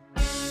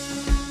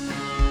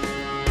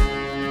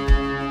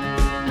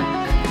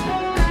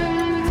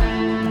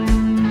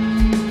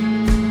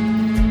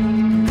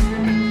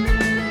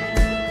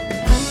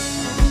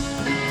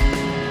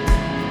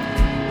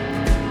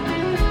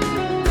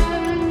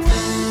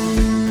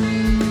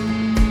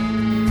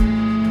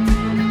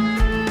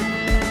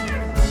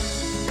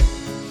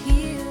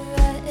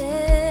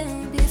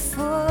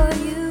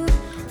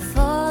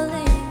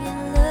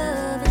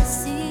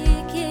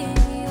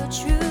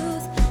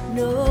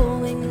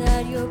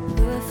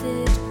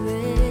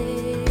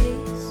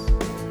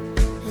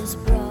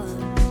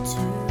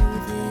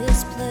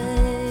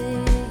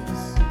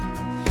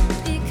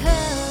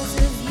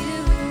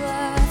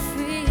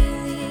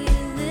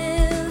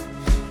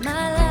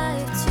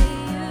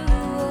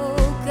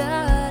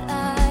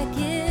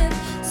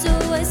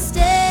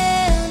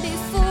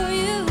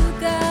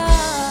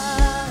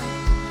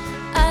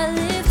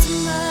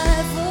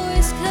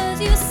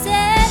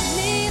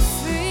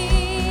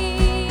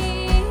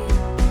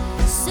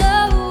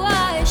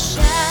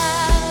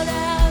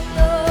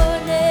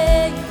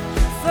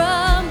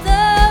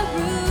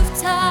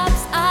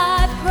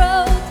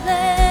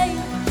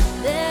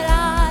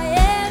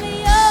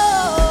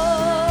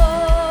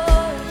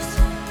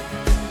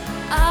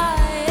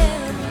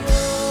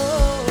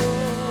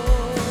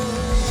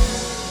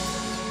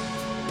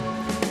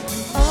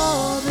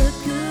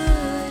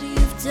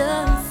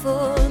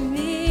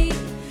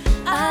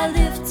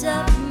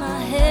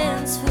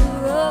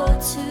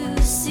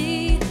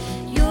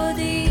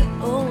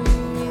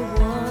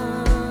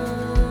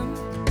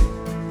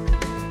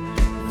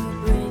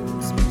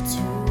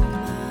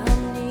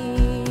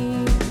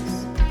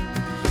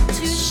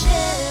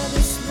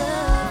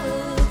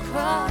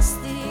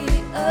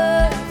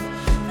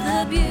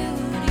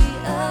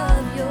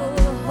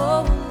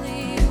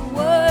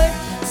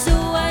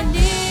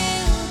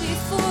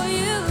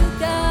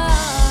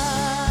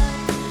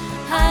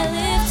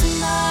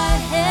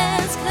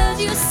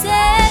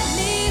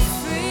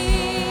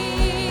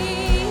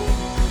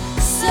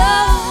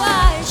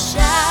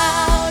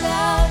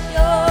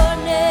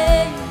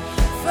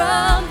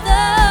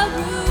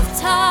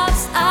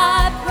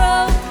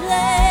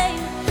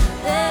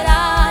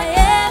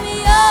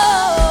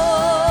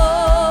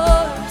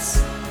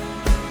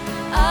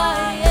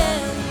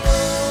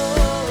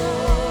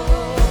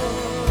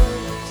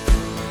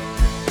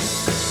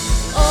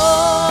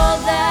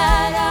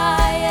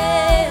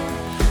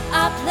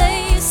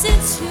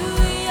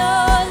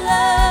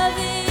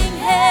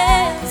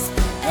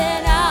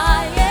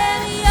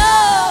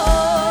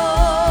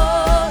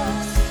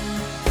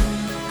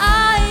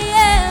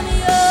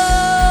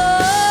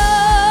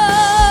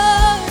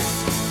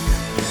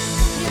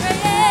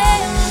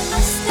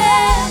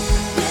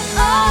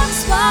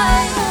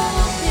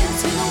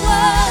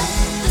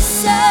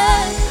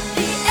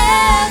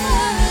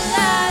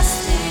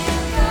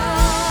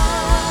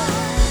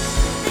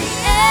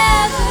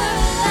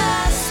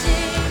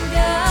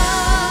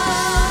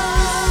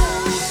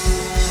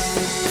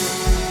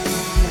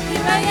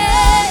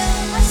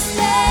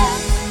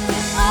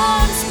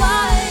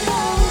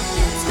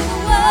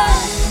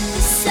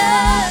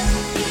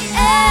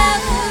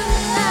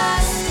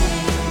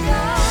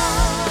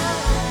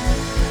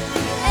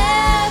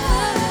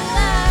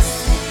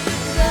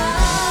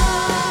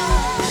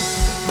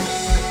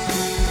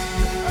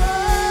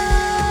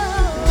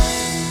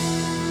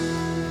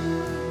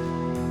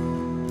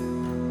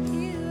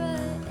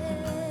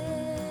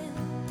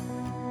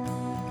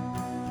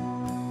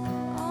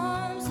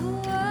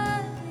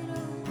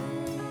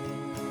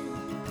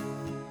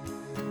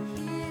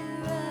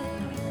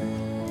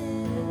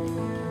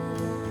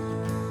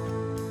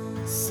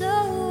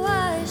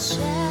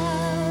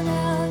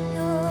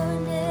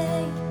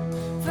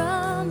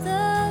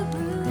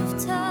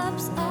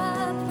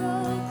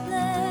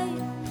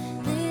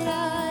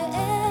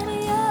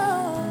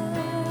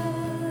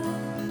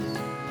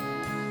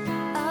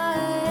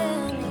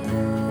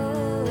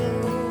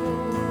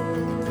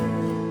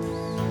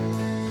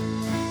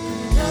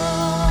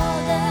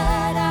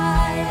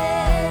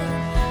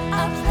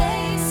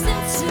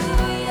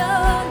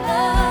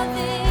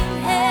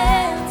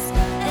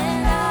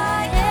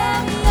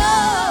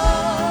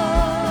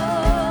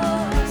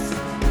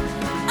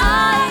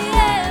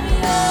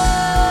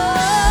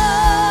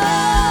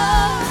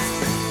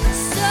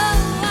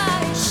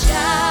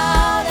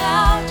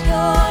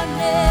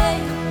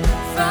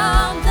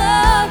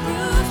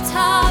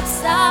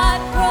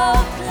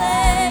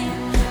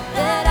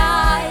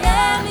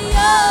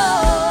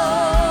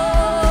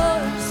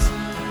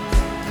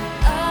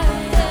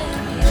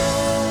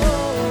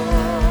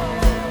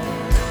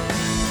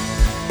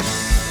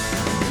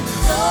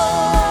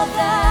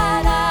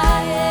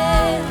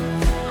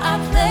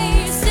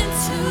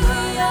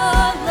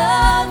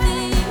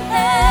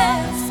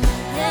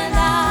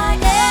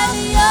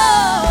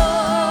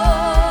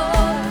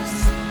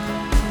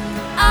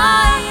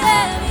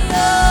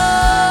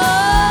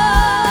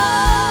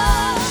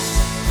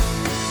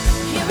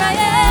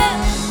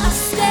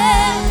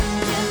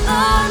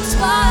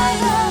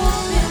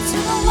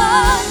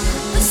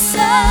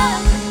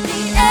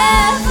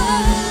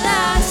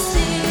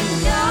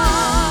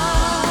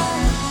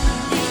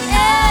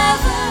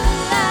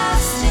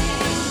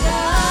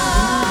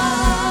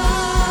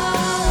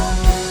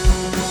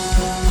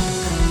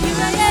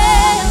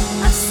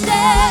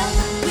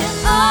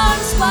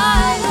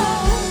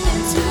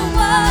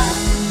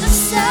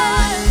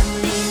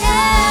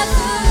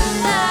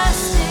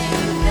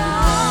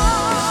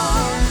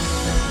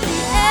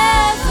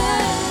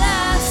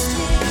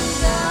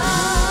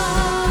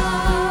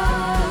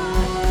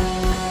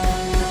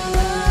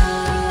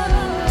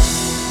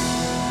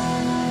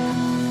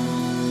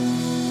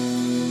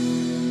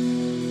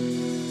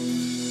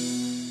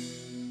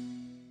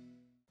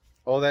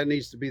 that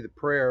needs to be the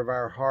prayer of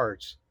our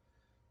hearts.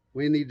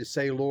 We need to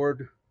say,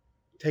 Lord,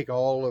 take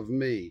all of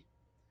me.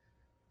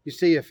 You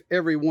see, if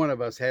every one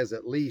of us has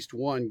at least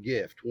one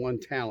gift, one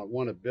talent,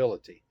 one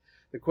ability,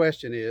 the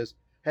question is,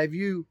 have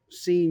you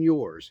seen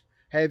yours?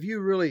 Have you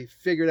really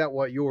figured out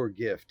what your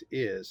gift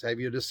is? Have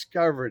you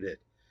discovered it?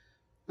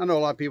 I know a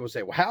lot of people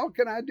say, well, how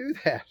can I do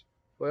that?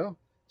 Well,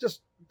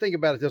 just think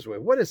about it this way.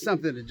 What is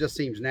something that just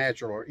seems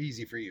natural or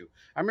easy for you?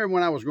 I remember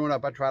when I was growing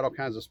up, I tried all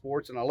kinds of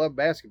sports and I loved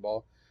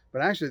basketball,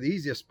 but actually the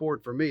easiest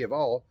sport for me of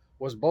all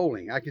was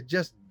bowling. I could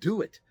just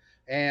do it.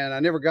 And I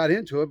never got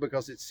into it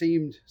because it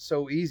seemed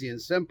so easy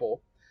and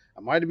simple.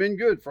 I might have been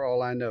good for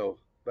all I know,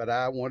 but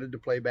I wanted to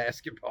play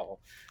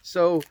basketball.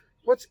 So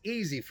what's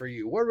easy for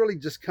you? What really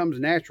just comes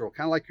natural,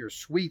 kind of like your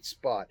sweet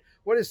spot?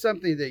 What is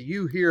something that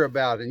you hear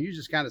about and you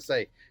just kind of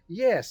say,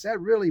 yes,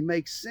 that really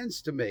makes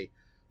sense to me?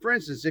 For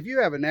instance, if you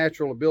have a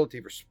natural ability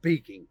for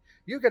speaking,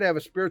 you could have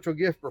a spiritual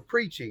gift for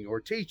preaching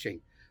or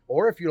teaching.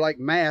 Or if you like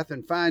math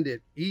and find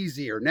it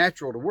easy or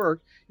natural to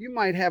work, you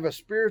might have a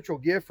spiritual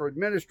gift for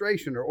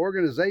administration or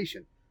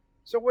organization.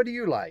 So what do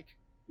you like?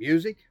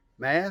 Music,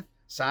 math,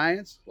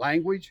 science,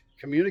 language,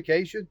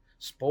 communication,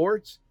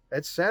 sports,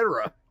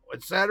 etc.,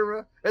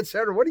 etc.,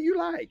 etc. What do you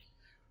like?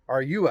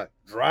 Are you a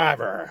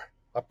driver,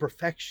 a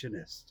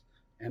perfectionist,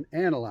 an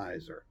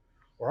analyzer?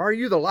 Or are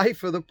you the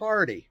life of the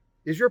party?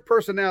 Is your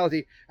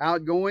personality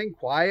outgoing,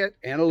 quiet,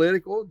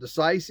 analytical,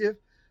 decisive?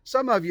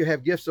 Some of you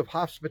have gifts of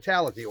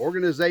hospitality,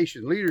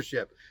 organization,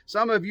 leadership.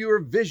 Some of you are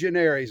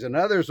visionaries and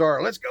others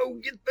are, let's go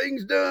get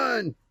things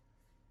done.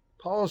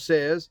 Paul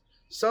says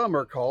some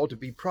are called to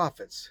be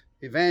prophets,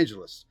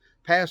 evangelists,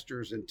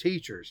 pastors, and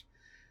teachers.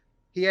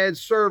 He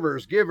adds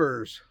servers,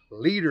 givers,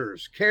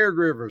 leaders,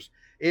 caregivers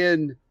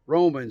in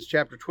Romans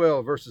chapter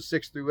 12, verses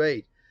 6 through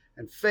 8.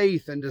 And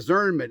faith and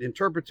discernment,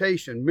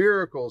 interpretation,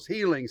 miracles,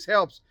 healings,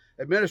 helps,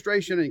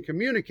 administration, and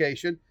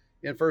communication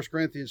in 1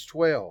 Corinthians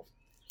 12.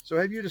 So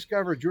have you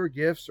discovered your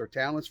gifts or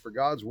talents for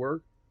God's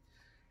work?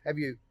 Have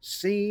you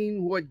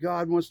seen what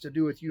God wants to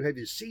do with you? Have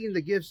you seen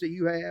the gifts that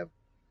you have?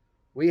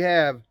 We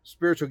have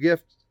spiritual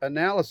gift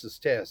analysis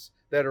tests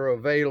that are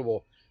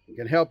available and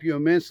can help you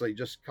immensely.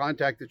 Just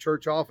contact the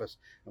church office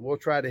and we'll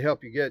try to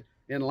help you get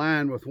in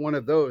line with one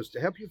of those to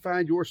help you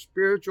find your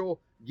spiritual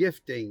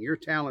gifting, your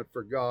talent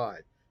for God.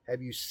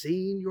 Have you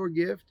seen your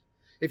gift?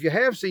 If you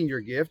have seen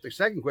your gift, the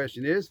second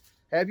question is,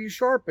 have you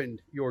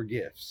sharpened your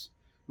gifts?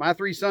 My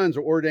 3 sons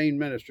are ordained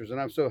ministers, and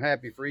I'm so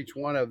happy for each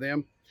one of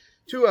them.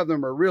 2 of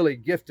them are really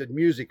gifted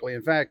musically.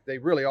 In fact, they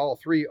really all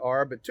 3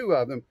 are, but 2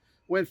 of them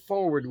went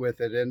forward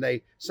with it, and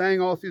they sang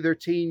all through their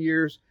teen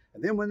years.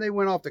 And then when they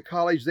went off to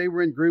college, they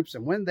were in groups,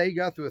 and when they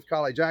got through with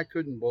college, I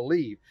couldn't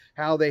believe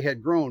how they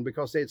had grown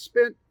because they had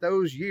spent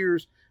those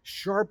years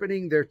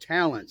sharpening their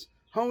talents,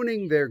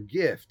 honing their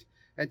gift.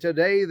 And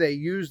today they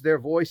use their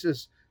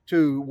voices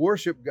to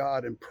worship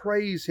God and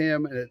praise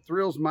Him, and it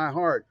thrills my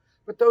heart.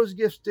 But those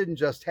gifts didn't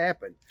just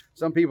happen.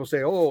 Some people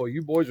say, oh,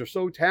 you boys are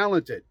so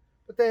talented,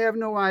 but they have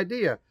no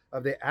idea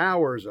of the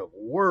hours of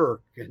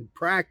work and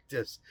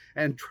practice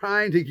and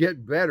trying to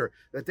get better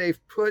that they've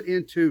put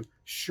into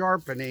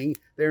sharpening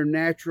their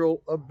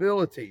natural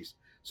abilities.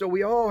 So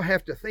we all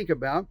have to think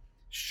about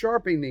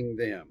sharpening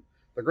them.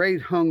 The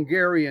great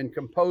Hungarian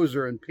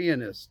composer and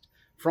pianist,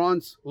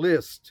 Franz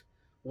Liszt,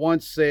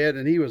 once said,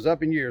 and he was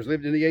up in years,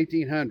 lived in the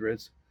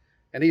 1800s,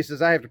 and he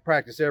says, I have to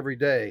practice every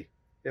day.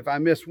 If I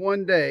miss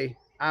one day,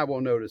 I will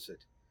notice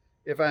it.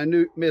 If I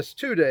miss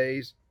 2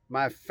 days,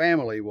 my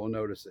family will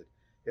notice it.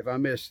 If I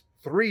miss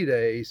 3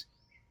 days,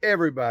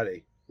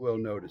 everybody will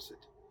notice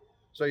it.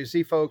 So you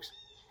see, folks,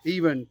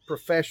 even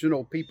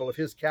professional people of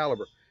his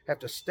caliber have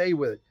to stay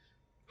with it,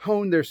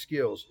 hone their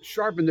skills,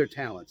 sharpen their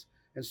talents.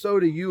 And so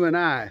do you and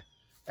I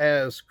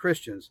as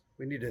Christians.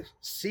 We need to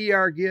see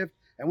our gift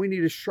and we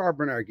need to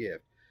sharpen our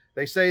gift.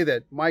 They say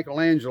that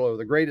Michelangelo,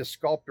 the greatest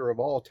sculptor of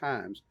all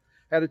times,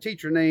 had a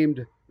teacher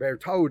named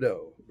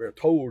Bertoldo.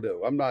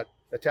 I'm not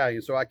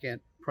Italian, so I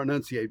can't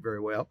pronunciate very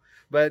well.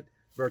 But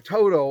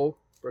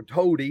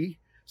Bertoldi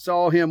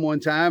saw him one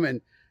time,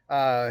 and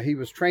he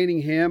was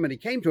training him, and he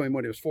came to him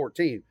when he was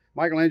 14.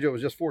 Michelangelo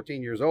was just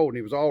 14 years old, and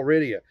he was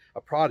already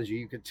a prodigy.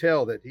 You could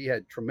tell that he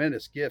had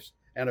tremendous gifts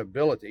and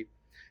ability.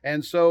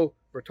 And so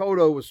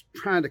Bertoldo was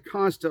trying to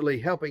constantly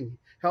help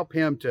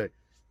him to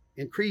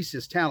increase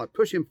his talent,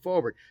 push him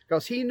forward,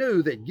 because he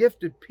knew that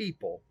gifted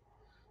people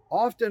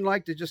often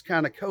like to just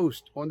kind of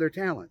coast on their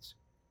talents.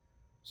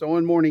 So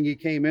one morning he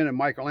came in and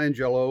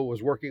Michelangelo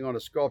was working on a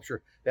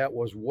sculpture that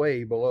was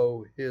way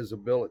below his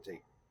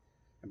ability.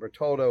 And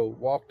Bertoldo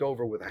walked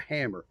over with a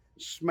hammer,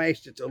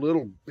 smashed it to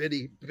little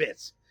bitty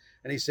bits.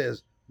 And he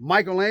says,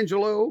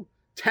 Michelangelo,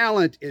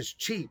 talent is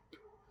cheap.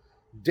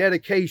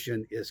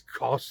 Dedication is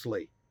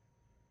costly.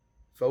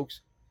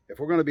 Folks, if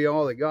we're going to be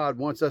all that God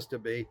wants us to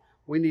be,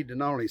 we need to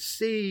not only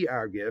see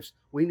our gifts,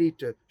 we need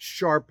to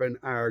sharpen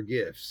our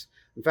gifts.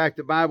 In fact,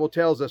 the Bible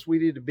tells us we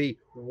need to be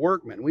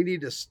workmen. We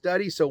need to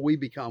study so we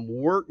become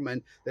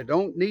workmen that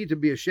don't need to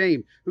be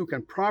ashamed, who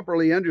can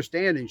properly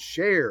understand and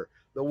share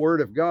the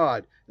Word of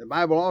God. The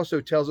Bible also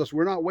tells us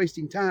we're not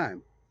wasting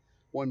time.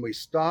 when we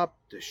stop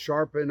to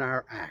sharpen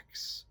our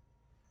axe.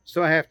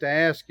 So I have to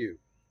ask you,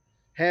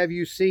 have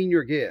you seen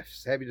your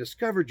gifts? Have you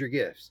discovered your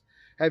gifts?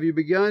 Have you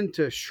begun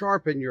to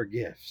sharpen your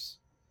gifts?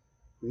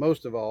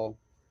 Most of all,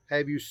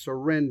 have you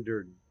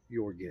surrendered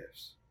your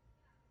gifts?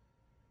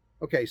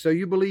 Okay, so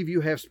you believe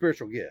you have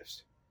spiritual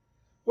gifts.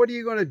 What are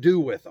you going to do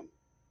with them?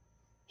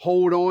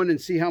 Hold on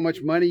and see how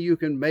much money you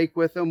can make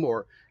with them,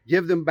 or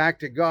give them back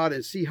to God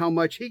and see how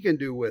much He can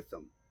do with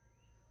them?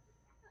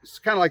 It's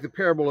kind of like the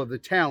parable of the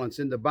talents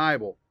in the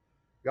Bible.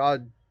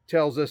 God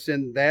tells us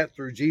in that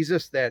through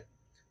Jesus that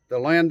the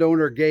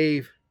landowner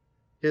gave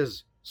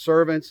his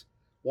servants,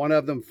 one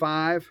of them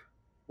 5,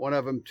 one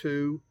of them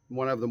 2,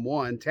 one of them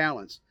 1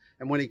 talents.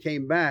 And when he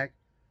came back,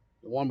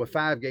 the one with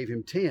 5 gave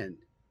him 10.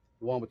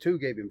 The one with 2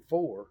 gave him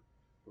 4.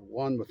 The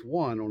one with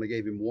 1 only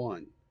gave him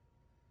 1.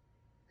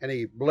 And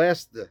he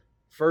blessed the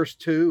first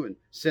 2 and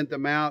sent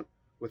them out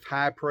with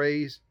high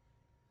praise.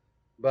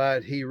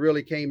 But he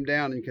really came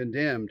down and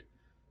condemned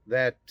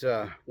that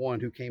one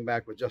who came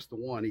back with just the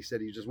 1. He said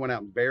he just went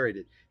out and buried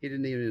it. He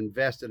didn't even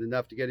invest it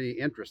enough to get any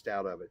interest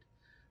out of it.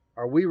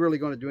 Are we really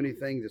going to do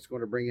anything that's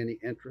going to bring any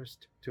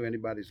interest to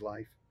anybody's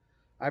life?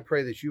 I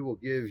pray that you will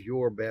give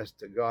your best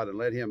to God and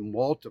let Him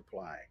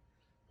multiply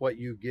what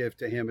you give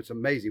to Him. It's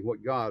amazing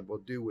what God will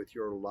do with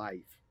your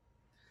life.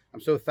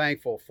 I'm so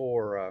thankful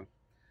for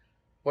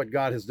what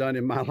God has done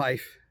in my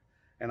life.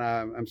 And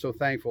I'm so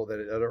thankful that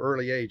at an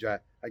early age, I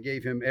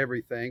gave Him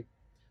everything.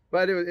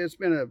 But it's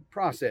been a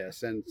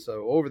process. And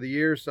so over the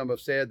years, some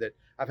have said that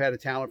I've had a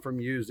talent for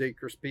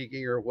music or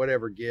speaking or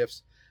whatever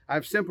gifts.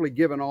 I've simply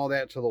given all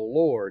that to the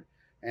Lord.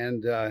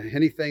 And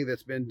anything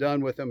that's been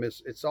done with them,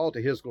 it's all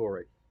to His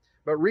glory.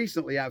 But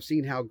recently, I've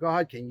seen how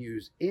God can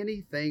use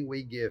anything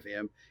we give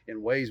Him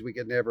in ways we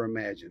could never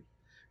imagine.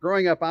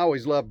 Growing up, I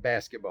always loved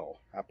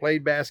basketball. I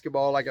played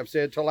basketball, like I've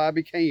said, till I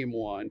became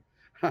one.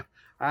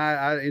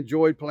 I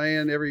enjoyed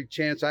playing every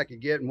chance I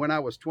could get. And when I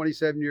was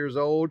 27 years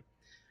old,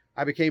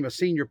 I became a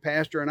senior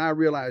pastor, and I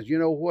realized, you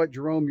know what,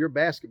 Jerome, your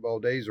basketball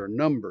days are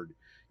numbered.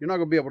 You're not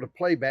going to be able to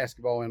play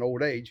basketball in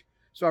old age.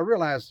 So I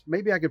realized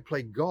maybe I could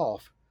play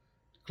golf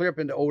clear up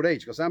into old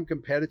age, because I'm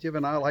competitive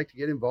and I like to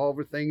get involved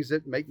with things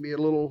that make me a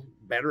little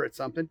better at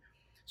something.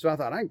 So I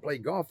thought I can play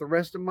golf the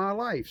rest of my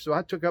life. So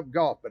I took up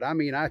golf, but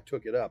I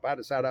took it up. I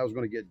decided I was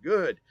going to get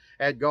good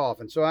at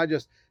golf. And so I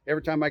just,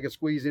 every time I could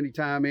squeeze any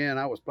time in,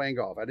 I was playing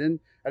golf. I didn't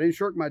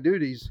shirk my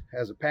duties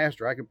as a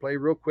pastor. I could play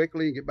real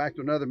quickly and get back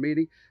to another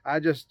meeting. I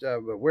just,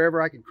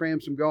 wherever I could cram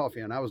some golf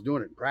in, I was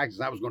doing it in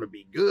practice. I was going to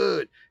be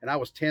good. And I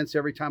was tense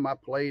every time I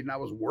played, and I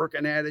was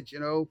working at it,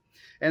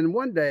 And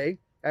one day,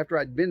 after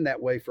I'd been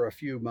that way for a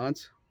few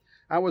months,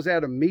 I was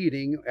at a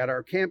meeting at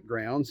our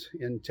campgrounds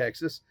in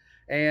Texas,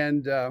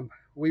 and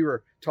we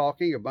were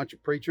talking, a bunch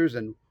of preachers,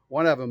 and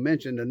one of them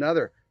mentioned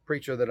another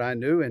preacher that I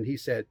knew, and he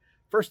said,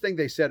 first thing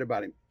they said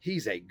about him,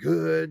 he's a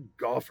good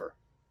golfer.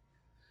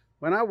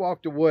 When I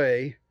walked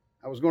away,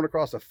 I was going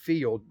across a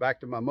field back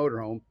to my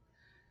motorhome,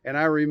 and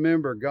I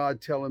remember God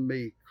telling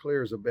me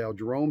clear as a bell,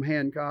 Jerome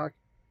Hancock,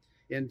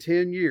 in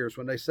 10 years,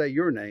 when they say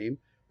your name,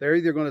 they're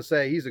either going to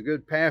say he's a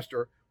good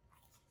pastor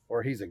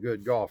or he's a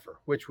good golfer.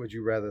 Which would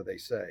you rather they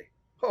say?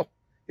 Oh,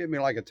 hit me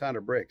like a ton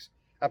of bricks.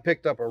 I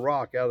picked up a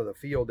rock out of the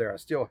field there. I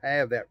still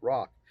have that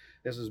rock.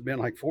 This has been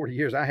like 40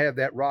 years. I have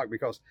that rock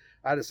because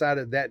I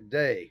decided that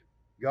day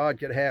God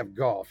could have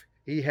golf.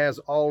 He has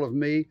all of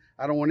me.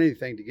 I don't want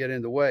anything to get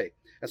in the way.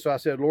 And so I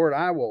said, Lord,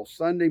 I will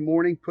Sunday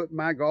morning put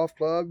my golf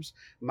clubs,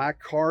 my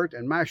cart,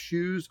 and my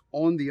shoes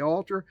on the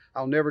altar.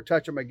 I'll never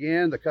touch them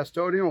again. The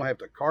custodian will have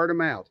to cart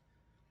them out.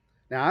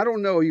 Now, I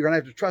don't know, you're going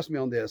to have to trust me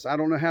on this. I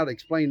don't know how to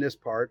explain this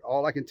part.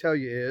 All I can tell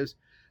you is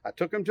I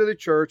took them to the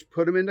church,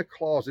 put them in the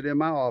closet in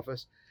my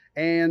office,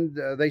 and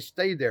they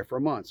stayed there for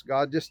months.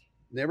 God just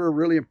never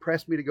really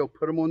impressed me to go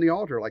put them on the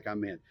altar like I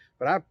meant.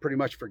 But I pretty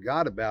much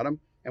forgot about them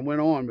and went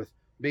on with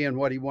being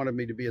what He wanted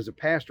me to be as a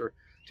pastor.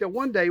 Till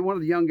one day, one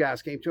of the young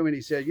guys came to me and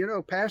he said,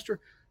 Pastor,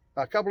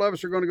 a couple of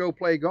us are going to go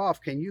play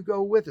golf. Can you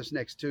go with us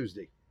next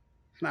Tuesday?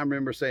 And I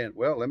remember saying,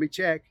 well, let me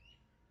check.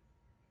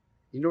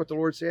 You know what the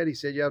Lord said? He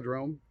said, yeah,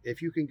 Jerome,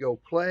 if you can go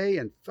play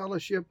and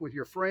fellowship with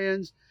your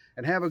friends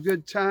and have a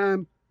good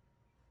time,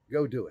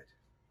 go do it.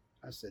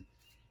 I said,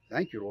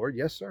 thank you, Lord.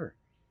 Yes, sir.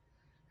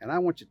 And I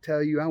want to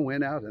tell you, I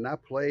went out and I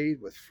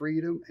played with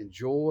freedom and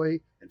joy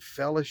and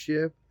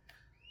fellowship.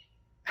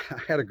 I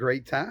had a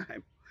great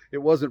time. It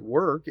wasn't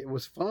work. It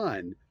was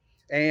fun.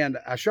 And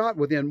I shot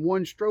within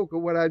one stroke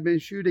of what I'd been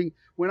shooting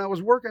when I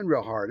was working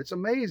real hard. It's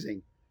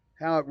amazing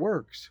how it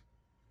works.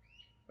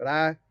 But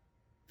I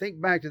think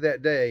back to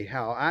that day,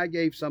 how I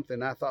gave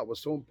something I thought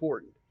was so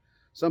important,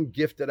 some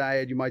gift that I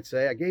had, you might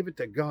say. I gave it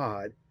to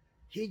God.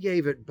 He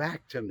gave it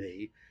back to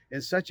me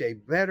in such a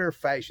better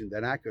fashion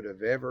than I could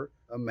have ever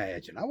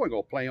imagined. I wasn't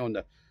going to play on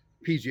the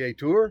PGA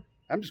Tour.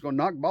 I'm just going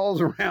to knock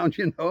balls around,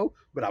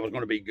 but I was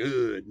going to be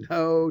good.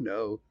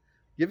 No.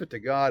 Give it to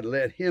God.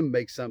 Let Him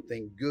make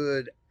something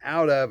good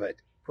out of it.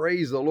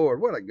 Praise the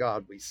Lord. What a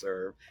God we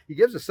serve. He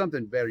gives us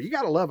something better. You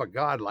got to love a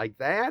God like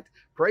that.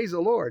 Praise the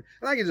Lord.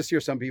 And I can just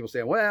hear some people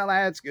saying, well,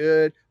 that's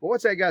good. Well,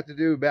 what's that got to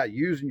do about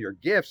using your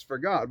gifts for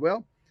God?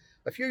 Well,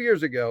 a few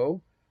years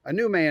ago, a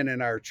new man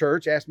in our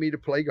church asked me to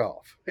play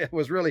golf. It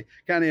was really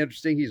kind of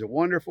interesting. He's a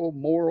wonderful,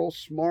 moral,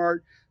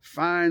 smart,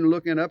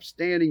 fine-looking,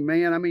 upstanding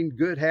man. I mean,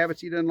 good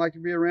habits. He doesn't like to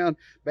be around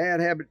bad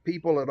habit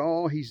people at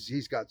all.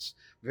 He's got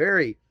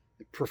very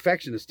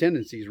perfectionist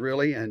tendencies,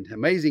 really, and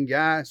amazing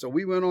guy. So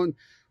we went on,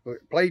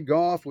 played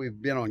golf. We've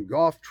been on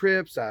golf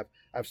trips.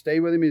 I've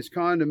stayed with him in his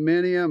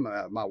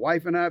condominium. My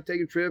wife and I have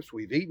taken trips.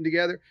 We've eaten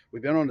together.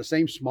 We've been on the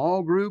same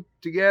small group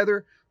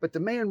together. But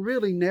the man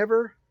really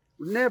never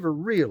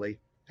really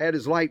had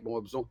his light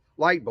bulbs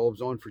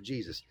on for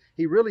Jesus.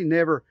 He really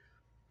never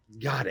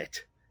got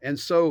it. And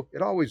so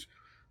it always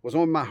was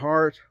on my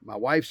heart, my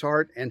wife's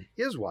heart, and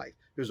his wife,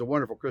 who's a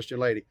wonderful Christian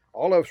lady.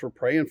 All of us were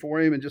praying for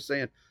him and just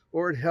saying,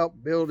 Lord, help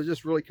Bill to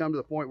just really come to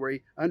the point where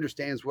he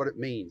understands what it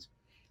means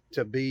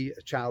to be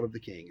a child of the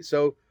King. And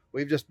so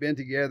we've just been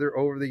together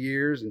over the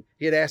years, and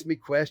he had asked me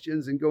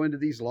questions and go into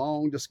these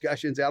long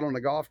discussions out on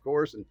the golf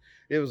course. And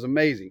it was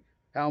amazing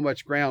how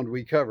much ground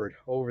we covered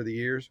over the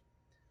years.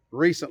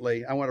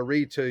 Recently, I want to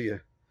read to you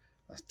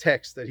a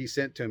text that he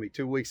sent to me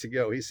 2 weeks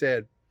ago. He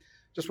said,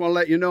 just want to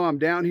let you know I'm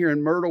down here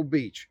in Myrtle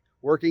Beach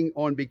working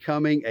on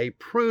becoming a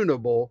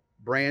prunable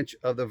branch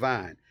of the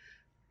vine.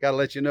 Got to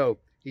let you know,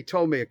 he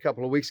told me a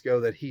couple of weeks ago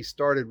that he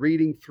started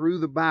reading through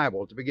the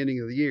Bible at the beginning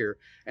of the year,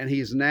 and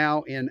he's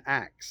now in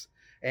Acts.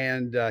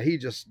 And he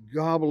just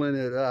gobbling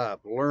it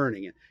up,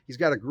 learning it. He's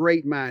got a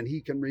great mind.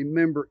 He can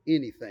remember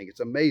anything.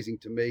 It's amazing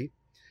to me.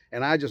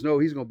 And I just know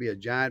he's going to be a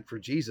giant for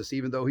Jesus.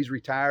 Even though he's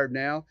retired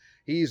now,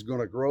 he's going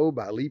to grow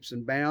by leaps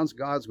and bounds.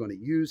 God's going to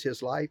use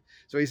his life.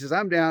 So he says,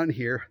 I'm down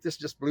here. This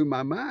just blew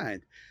my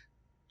mind.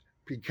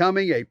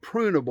 Becoming a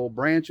prunable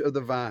branch of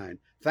the vine.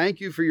 Thank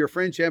you for your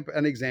friendship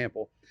and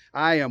example.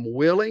 I am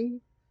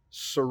willing,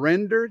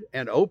 surrendered,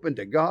 and open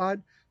to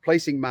God,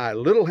 placing my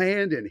little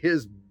hand in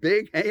his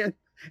big hand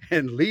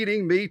and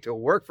leading me to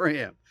work for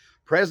him.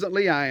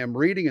 Presently, I am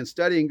reading and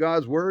studying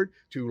God's word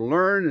to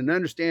learn and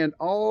understand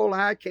all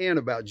I can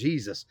about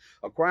Jesus,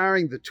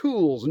 acquiring the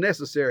tools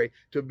necessary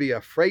to be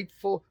a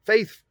fruitful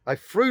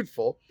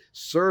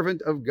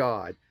servant of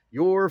God.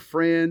 Your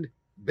friend,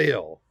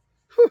 Bill.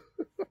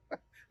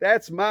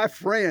 That's my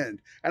friend.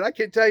 And I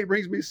can tell you, it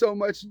brings me so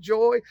much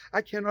joy.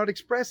 I cannot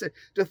express it,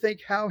 to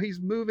think how he's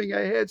moving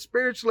ahead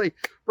spiritually.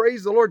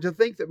 Praise the Lord, to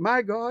think that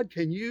my God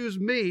can use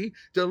me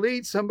to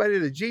lead somebody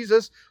to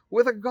Jesus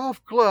with a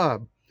golf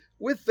club,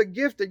 with the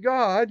gift that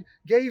God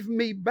gave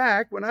me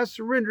back when I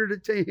surrendered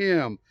it to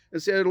him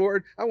and said,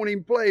 Lord, I won't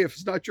even play if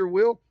it's not your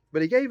will.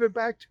 But he gave it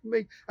back to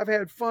me. I've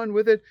had fun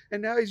with it.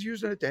 And now he's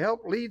using it to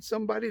help lead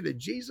somebody to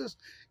Jesus.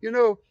 You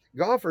know,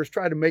 golfers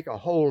try to make a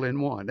hole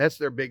in one. That's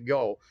their big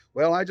goal.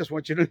 Well, I just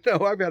want you to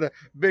know I've got a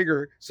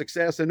bigger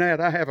success than that.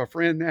 I have a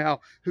friend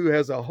now who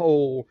has a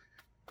hole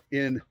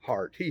in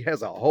heart. He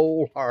has a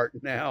whole heart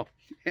now.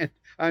 And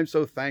I'm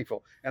so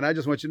thankful. And I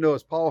just want you to know,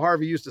 as Paul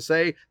Harvey used to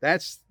say,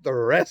 that's the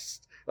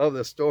rest of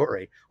the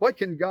story. What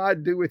can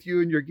God do with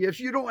you and your gifts?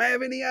 You don't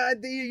have any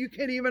idea. You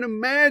can't even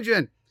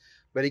imagine.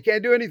 But he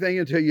can't do anything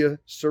until you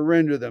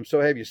surrender them.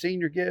 So have you seen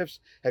your gifts?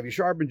 Have you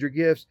sharpened your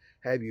gifts?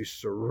 Have you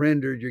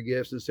surrendered your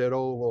gifts and said,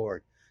 oh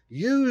Lord,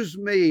 use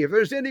me. If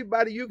there's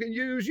anybody you can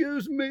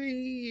use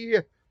me.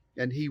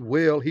 And he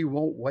will. He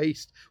won't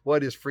waste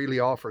what is freely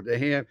offered to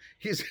him.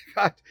 He's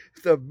got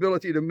the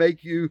ability to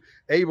make you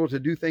able to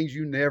do things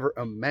you never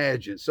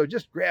imagined. So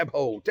just grab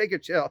hold, take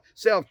a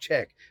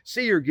self-check,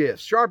 see your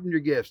gifts, sharpen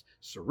your gifts,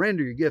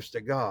 surrender your gifts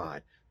to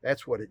God.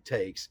 That's what it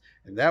takes.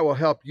 And that will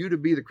help you to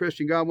be the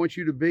Christian God wants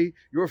you to be,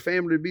 your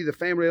family to be the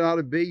family it ought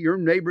to be, your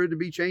neighborhood to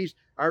be changed,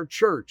 our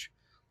church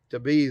to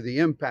be the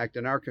impact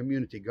in our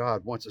community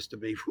God wants us to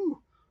be.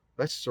 Whew.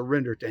 Let's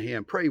surrender to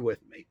him. Pray with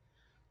me.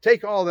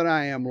 Take all that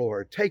I am,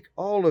 Lord. Take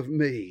all of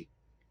me.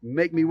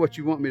 Make me what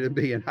you want me to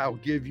be, and I'll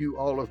give you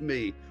all of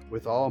me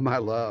with all my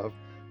love.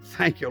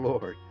 Thank you,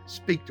 Lord.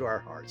 Speak to our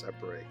hearts, I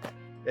pray.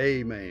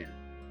 Amen.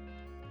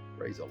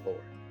 Praise the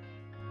Lord.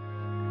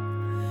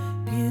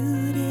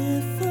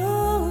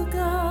 Beautiful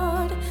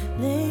God,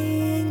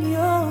 laying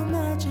your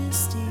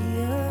majesty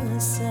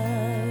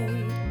aside,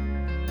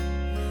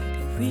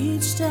 you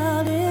reached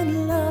out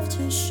in love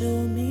to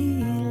show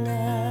me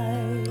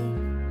light,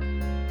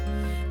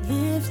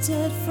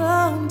 lifted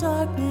from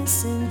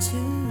darkness into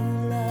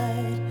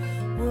light.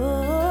 Whoa,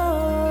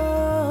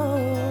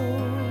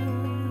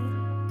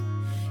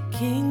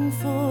 King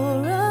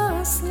for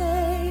a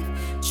slave,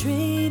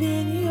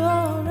 trading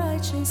your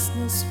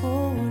righteousness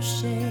for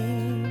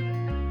shame.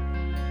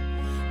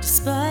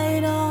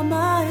 Despite all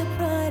my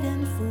pride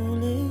and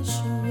foolish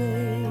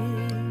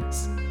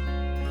ways,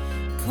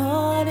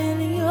 caught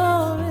in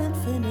your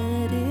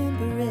infinite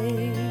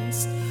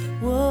embrace.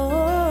 Whoa,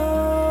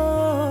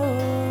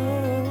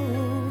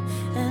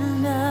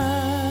 and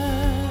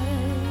I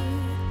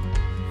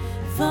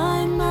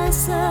find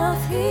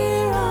myself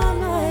here on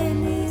my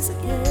knees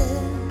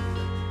again,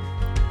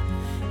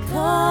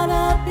 caught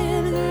up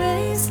in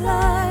grace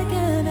like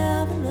an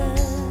avalanche.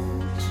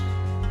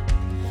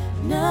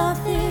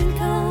 Nothing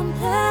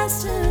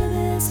compares to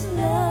this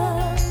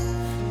love,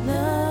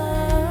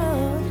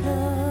 love,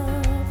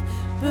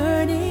 love,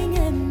 burning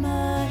in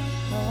my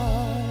heart.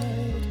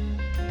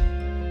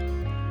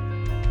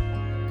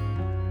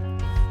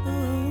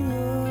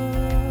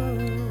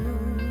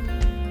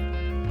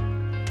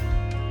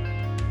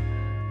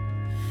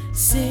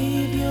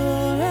 Savior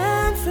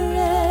and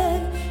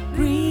friend,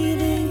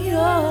 breathing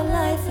your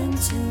life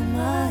into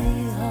my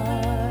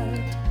heart.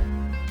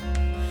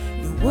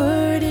 Your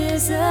word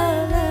is a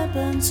lamp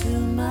unto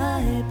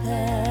my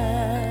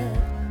path.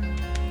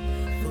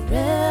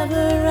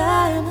 Forever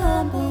I am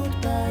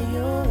humbled by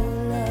your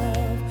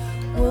love.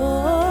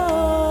 Oh,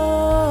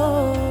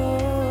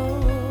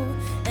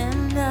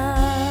 and I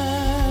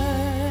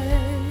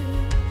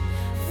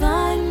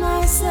find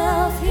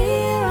myself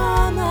here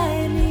on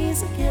my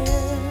knees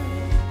again,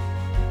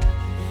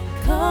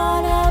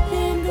 caught up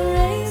in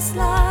grace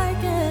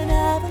like an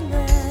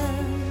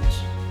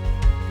avalanche.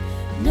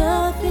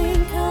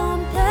 Nothing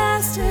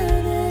compares to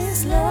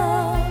this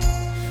love,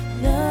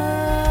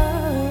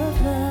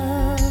 love,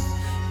 love,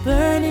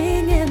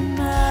 burning in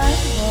my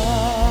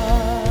heart.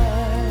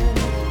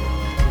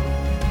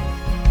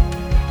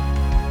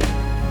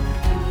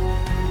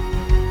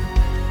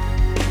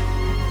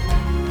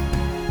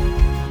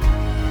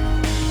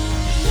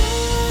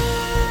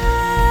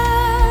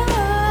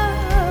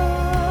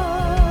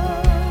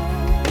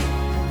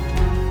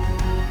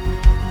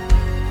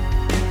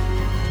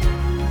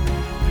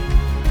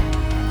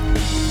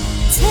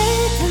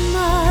 Take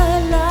my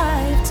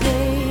life,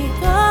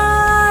 take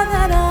all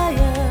that I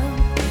am.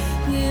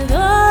 With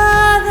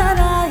all that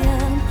I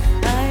am,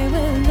 I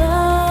will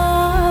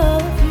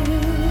love you.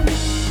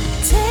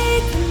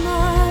 Take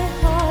my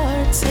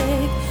heart,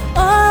 take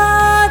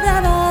all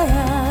that I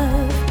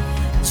have.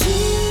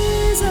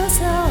 Jesus,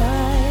 how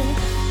I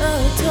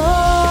adore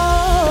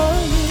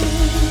you.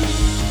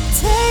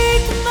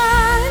 Take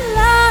my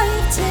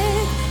life,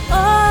 take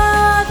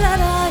all that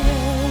I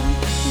am.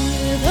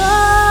 With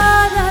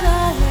all that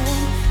I am,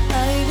 I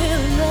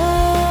will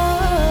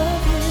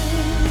love you.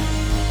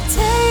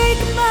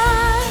 Take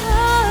my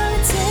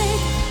heart,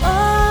 take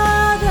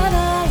all that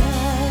I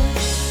have.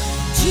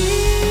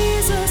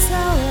 Jesus,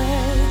 how I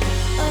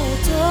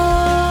adore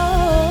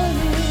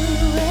you.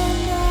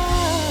 And I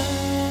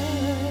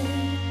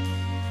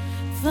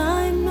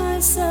find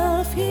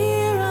myself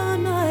here on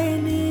my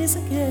knees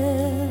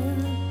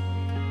again,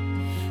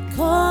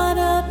 caught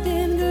up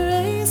in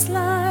grace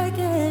like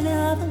an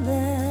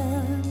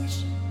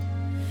avalanche.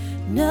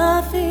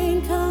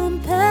 Nothing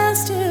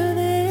compares to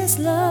this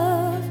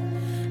love,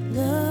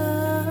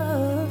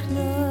 love,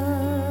 love,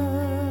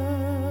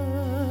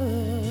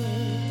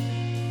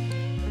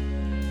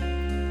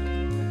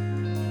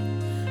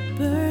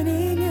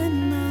 burning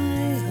in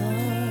my heart.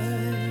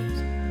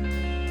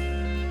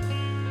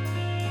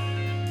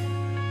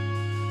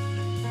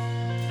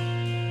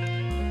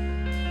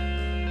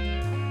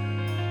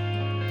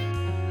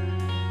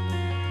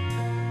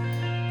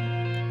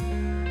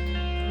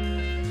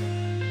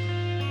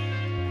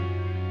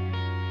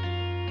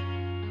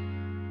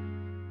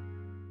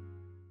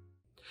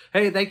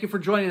 Hey, thank you for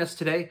joining us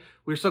today.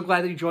 We're so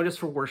glad that you joined us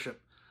for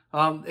worship.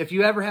 If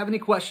you ever have any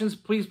questions,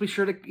 please be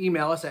sure to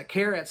email us at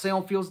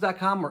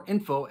care@salemfields.com or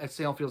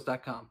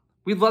info@salemfields.com.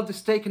 We'd love to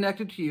stay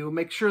connected to you.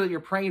 Make sure that you're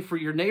praying for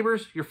your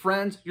neighbors, your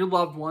friends, your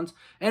loved ones,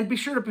 and be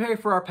sure to pray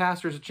for our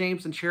pastors,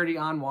 James and Charity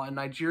Anwa in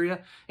Nigeria,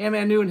 and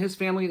Manu and his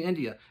family in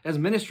India, as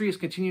ministry is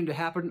continuing to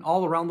happen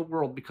all around the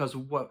world because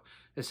of what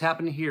is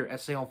happening here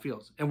at Salem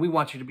Fields, and we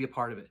want you to be a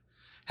part of it.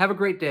 Have a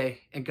great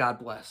day, and God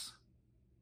bless.